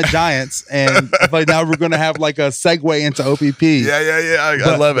 on Silent Giants, and I feel like now we're gonna have like a segue into OPP. Yeah.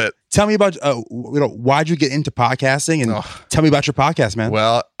 I love it. Tell me about why'd you get into podcasting, and tell me about your podcast, man.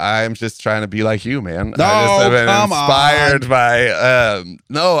 Well, I'm just trying to be like you, man. No, I've been come inspired on. by.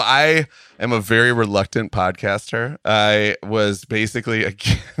 No, I am a very reluctant podcaster. I was basically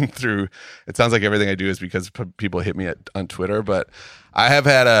again through. It sounds like everything I do is because people hit me on Twitter, but I have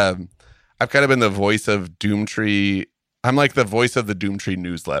had I've kind of been the voice of Doomtree. I'm like the voice of the Doomtree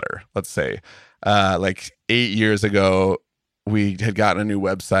newsletter. Let's say, like 8 years ago, we had gotten a new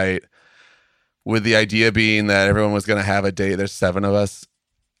website with the idea being that everyone was going to have a day. There's 7 of us.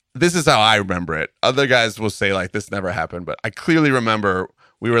 This is how I remember it. Other guys will say like this never happened, but I clearly remember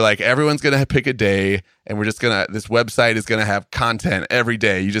we were like, everyone's going to pick a day and we're just going to, this website is going to have content every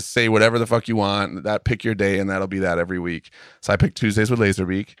day. You just say whatever the fuck you want, that pick your day, and that'll be that every week. So I picked Tuesdays with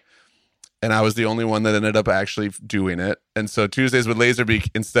Laserbeak, and I was the only one that ended up actually doing it. And so Tuesdays with Laserbeak,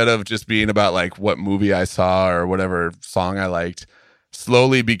 instead of just being about like what movie I saw or whatever song I liked,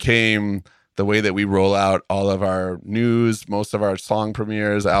 slowly became the way that we roll out all of our news, most of our song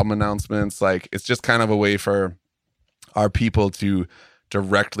premieres, album announcements. Like it's just kind of a way for our people to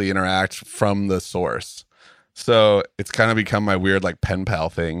directly interact from the source. So it's kind of become my weird like pen pal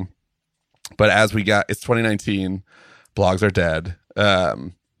thing. But as it's 2019, blogs are dead.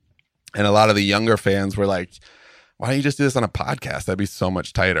 And a lot of the younger fans were like, why don't you just do this on a podcast? That'd be so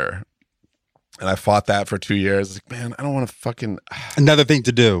much tighter. And I fought that for 2 years. Like, man, I don't want to fucking another thing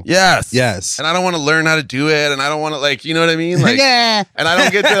to do. Yes. And I don't want to learn how to do it. And I don't want to like, you know what I mean? Like, yeah. And I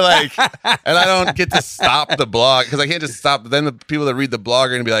don't get to like, and I don't get to stop the blog because I can't just stop. Then the people that read the blog are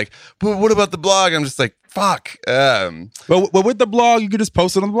going to be like, but what about the blog? I'm just like, fuck. But with the blog, you could just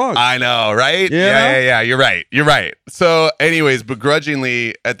post it on the blog. I know, right? Yeah. You're right. So anyways,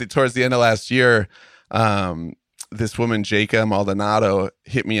 begrudgingly towards the end of last year, this woman, Jacob Maldonado,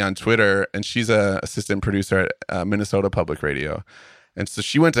 hit me on Twitter, and she's a assistant producer at Minnesota Public Radio. And so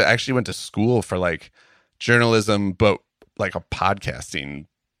she actually went to school for like journalism, but like a podcasting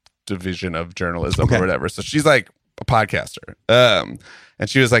division of journalism or whatever. So she's like a podcaster. And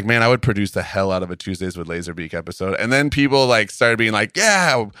she was like, man, I would produce the hell out of a Tuesdays with Laserbeak episode. And then people like started being like,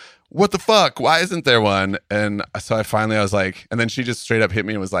 yeah, what the fuck? Why isn't there one? And so I was like, and then she just straight up hit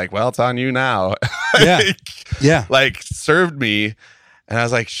me and was like, well, it's on you now. Like served me. And I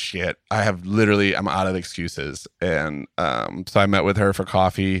was like, shit, I'm out of excuses. And so I met with her for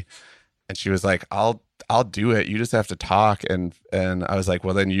coffee, and she was like, I'll do it. You just have to talk. And I was like,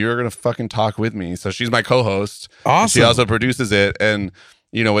 well, then you're going to fucking talk with me. So she's my co-host. Awesome. She also produces it. And,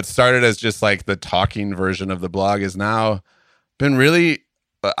 you know, what started as just like the talking version of the blog is now been really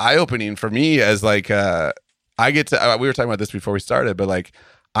eye-opening for me as like, we were talking about this before we started, but like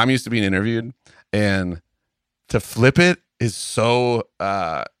I'm used to being interviewed, and to flip it is so,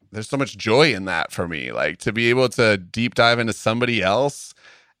 there's so much joy in that for me. Like to be able to deep dive into somebody else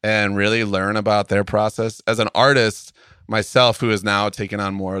and really learn about their process as an artist myself, who is now taking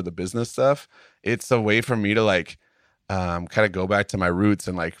on more of the business stuff. It's a way for me to like kind of go back to my roots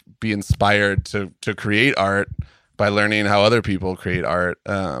and like be inspired to create art by learning how other people create art.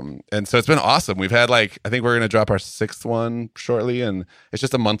 And so it's been awesome. We've had like, I think we're going to drop our 6th one shortly, and it's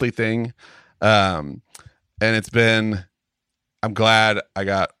just a monthly thing. And I'm glad I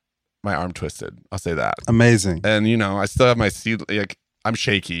got my arm twisted. I'll say that. Amazing. And you know, I still have my seed, like I'm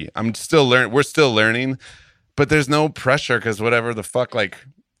shaky. I'm still learning. We're still learning, but there's no pressure because whatever the fuck, like,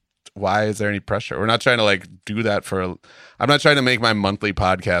 why is there any pressure? We're not trying to like do that I'm not trying to make my monthly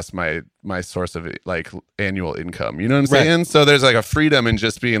podcast my source of like annual income. You know what I'm saying? Right. So there's like a freedom in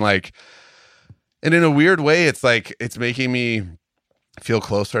just being like, and in a weird way, it's like, it's making me feel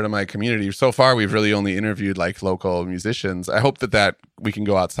closer to my community. So far, we've really only interviewed like local musicians. I hope that we can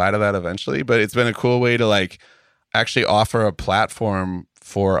go outside of that eventually, but it's been a cool way to like actually offer a platform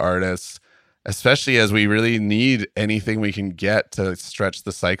for artists, especially as we really need anything we can get to stretch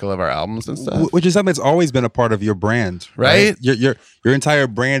the cycle of our albums and stuff. Which is something that's always been a part of your brand, right? Your entire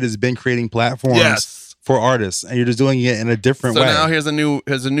brand has been creating platforms for artists, and you're just doing it in a different way. So now here's a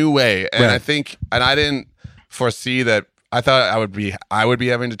new way, and I think, and I didn't foresee that. I thought I would be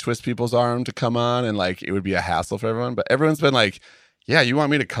having to twist people's arm to come on, and like it would be a hassle for everyone. But everyone's been like, "Yeah, you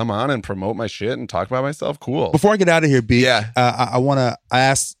want me to come on and promote my shit and talk about myself? Cool." Before I get out of here, B, I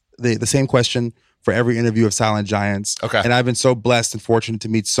ask the same question for every interview of Silent Giants. Okay, and I've been so blessed and fortunate to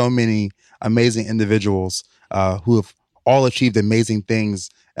meet so many amazing individuals who have all achieved amazing things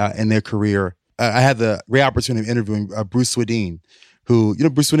in their career. I had the rare opportunity of interviewing Bruce Swedien, who, you know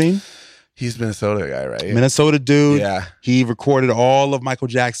Bruce Swedien? He's a Minnesota guy, right? Minnesota dude. Yeah. He recorded all of Michael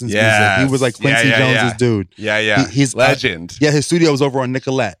Jackson's music. He was like Quincy Jones's dude. Yeah. He's legend. His studio was over on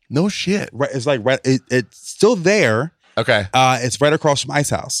Nicolette. No shit. Right. It's like it's still there. Okay. It's right across from Ice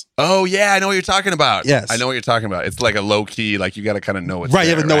House. Oh yeah, I know what you're talking about. Yes. I know what you're talking about. It's like a low key, like you got to kind of know it's right.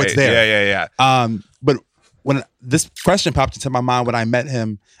 there, You have to know it's there. Yeah. But when this question popped into my mind when I met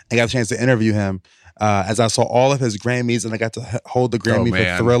him and got a chance to interview him, as I saw all of his Grammys, and I got to hold the Grammy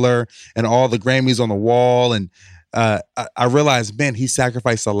for Thriller and all the Grammys on the wall, and I realized, man, he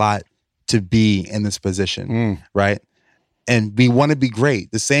sacrificed a lot to be in this position, right? And we want to be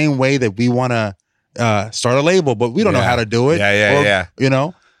great, the same way that we want to start a label, but we don't know how to do it. Yeah. You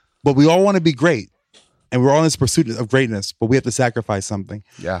know, but we all want to be great, and we're all in this pursuit of greatness, but we have to sacrifice something.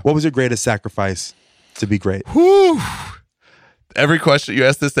 Yeah. What was your greatest sacrifice to be great? Whew. Every question you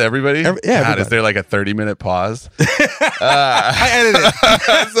ask this to everybody? God, is there like a 30-minute pause? I edited it.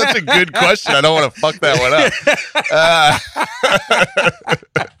 That's such a good question. I don't want to fuck that one up.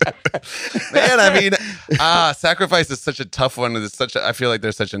 Man, I mean, sacrifice is such a tough one. I feel like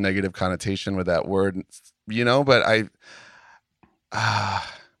there's such a negative connotation with that word, you know, but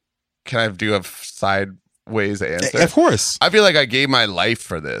can I do a sideways answer? Of course. I feel like I gave my life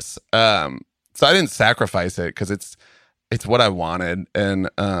for this. So I didn't sacrifice it because it's what I wanted, and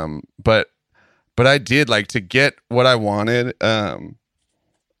but I did, like, to get what I wanted.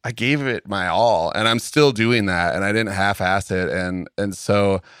 I gave it my all, and I'm still doing that, and I didn't half-ass it, and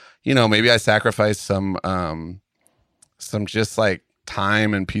so, you know, maybe I sacrificed some just like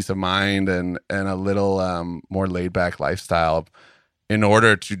time and peace of mind and a little more laid-back lifestyle in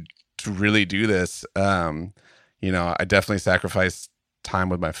order to really do this. You know, I definitely sacrificed time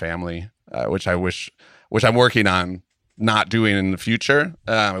with my family, which I'm working on not doing in the future.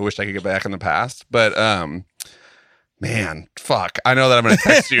 I wish I could get back in the past, but man, fuck. I know that I'm going to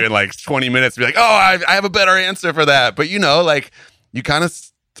text you in like 20 minutes and be like, oh, I have a better answer for that. But you know, like, you kind of,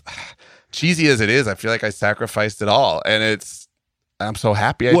 cheesy as it is, I feel like I sacrificed it all, and I'm so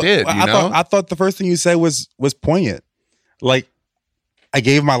happy I did. I thought the first thing you said was poignant. Like, I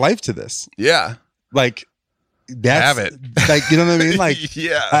gave my life to this. Yeah. Like, that's, have it. Like, you know what I mean? Like,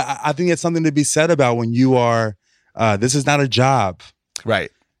 yeah. I think it's something to be said about when you are, this is not a job.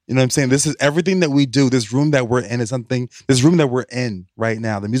 Right. You know what I'm saying? This is everything that we do. This room that we're in is something, this room that we're in right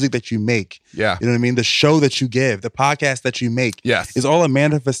now, the music that you make. Yeah. You know what I mean? The show that you give, the podcast that you make. Yes. Is all a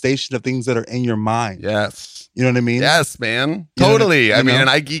manifestation of things that are in your mind. Yes. You know what I mean? Yes, man. You know Totally. I mean, know? and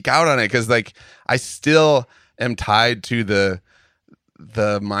I geek out on it because, like, I still am tied to the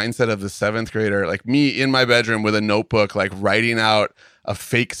mindset of the 7th grader, like me in my bedroom with a notebook, like writing out a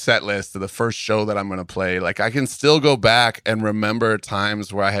fake set list of the first show that I'm going to play. Like, I can still go back and remember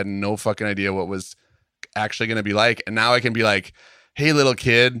times where I had no fucking idea what was actually going to be like. And now I can be like, hey, little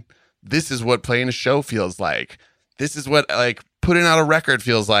kid, this is what playing a show feels like. This is what, like, putting out a record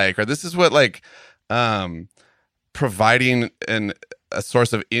feels like, or this is what, like, providing a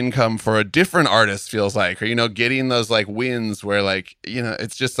source of income for a different artist feels like, or, you know, getting those like wins where, like, you know,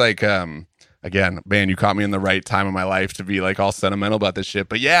 it's just like, again, man, you caught me in the right time of my life to be like all sentimental about this shit.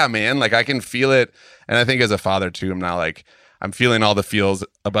 But yeah, man, like, I can feel it. And I think as a father too, I'm now like, I'm feeling all the feels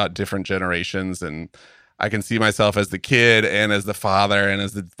about different generations, and I can see myself as the kid and as the father and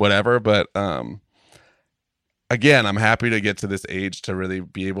as the whatever. But again, I'm happy to get to this age to really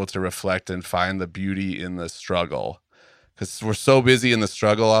be able to reflect and find the beauty in the struggle, because we're so busy in the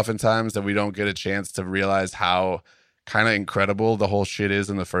struggle oftentimes that we don't get a chance to realize how kind of incredible the whole shit is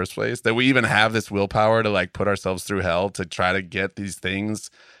in the first place, that we even have this willpower to, like, put ourselves through hell to try to get these things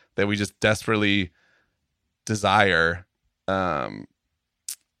that we just desperately desire. Sometimes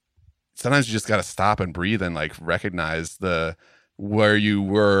you just got to stop and breathe and, like, recognize where you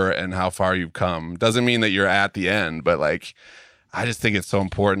were and how far you've come. Doesn't mean that you're at the end, but, like, I just think it's so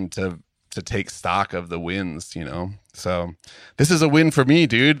important to take stock of the wins, you know? So this is a win for me,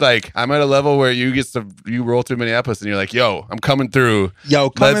 dude. Like, I'm at a level where you roll through Minneapolis and you're like, yo, I'm coming through. Yo,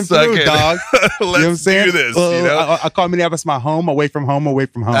 coming through, dog. Let's you know what I'm saying? do this, you know? I call Minneapolis my home, away from home, away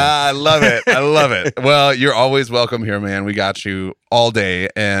from home. I love it. I love it. Well, you're always welcome here, man. We got you all day,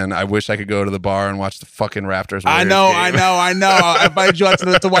 and I wish I could go to the bar and watch the fucking Raptors. I know. I invited you out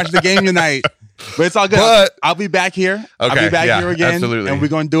to watch the game tonight. But it's all good. But, I'll be back here. Okay, I'll be back here again. Absolutely. And we're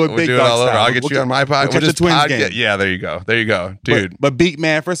going to do it we'll big do it dog all over. style. I'll get you on my podcast. We'll catch the Twins game. Yeah, there you go, dude. But Beak,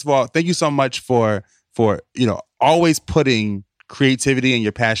 man, first of all, thank you so much for always putting creativity and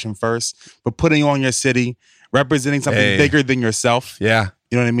your passion first, but putting on your city, representing something bigger than yourself. Yeah.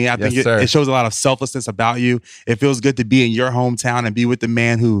 You know what I mean? I think it shows a lot of selflessness about you. It feels good to be in your hometown and be with the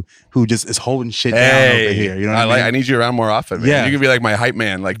man who just is holding shit down over here. You know what I mean? I need you around more often, man. Yeah. You can be like my hype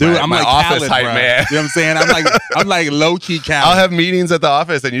man, like dude, I'm my office Khaled, hype bro. man. You know what I'm saying? I'm like low key Khaled. I'll have meetings at the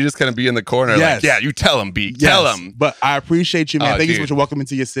office and you just kind of be in the corner. Yes. Like, yeah, you tell him, B. Tell him. But I appreciate you, man. Thank you so dude. much for welcoming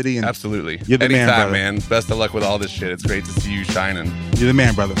to your city. And absolutely. You're the Anytime, man. Best of luck with all this shit. It's great to see you shining. You're the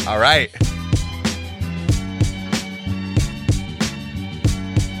man, brother. All right.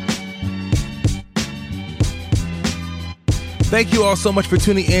 Thank you all so much for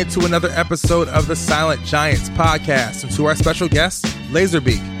tuning in to another episode of the Silent Giants podcast, and to our special guest,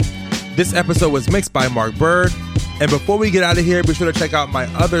 Laserbeak. This episode was mixed by Mark Bird. And before we get out of here, be sure to check out my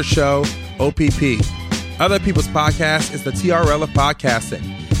other show, OPP. Other People's Podcast is the TRL of podcasting.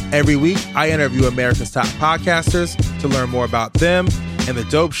 Every week, I interview America's top podcasters to learn more about them and the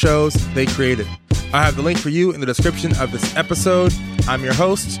dope shows they created. I have the link for you in the description of this episode. I'm your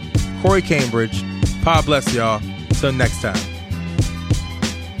host, Corey Cambridge. God bless y'all. Till next time.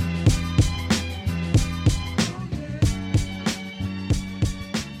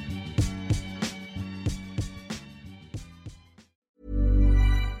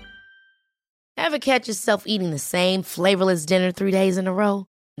 Ever catch yourself eating the same flavorless dinner 3 days in a row?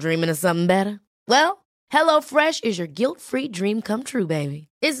 Dreaming of something better? Well, HelloFresh is your guilt-free dream come true, baby.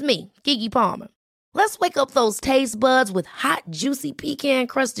 It's me, Keke Palmer. Let's wake up those taste buds with hot, juicy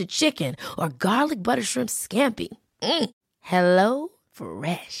pecan-crusted chicken or garlic butter shrimp scampi. Hello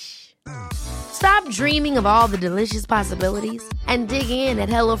Fresh. Stop dreaming of all the delicious possibilities and dig in at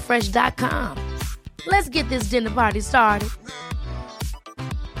HelloFresh.com. Let's get this dinner party started.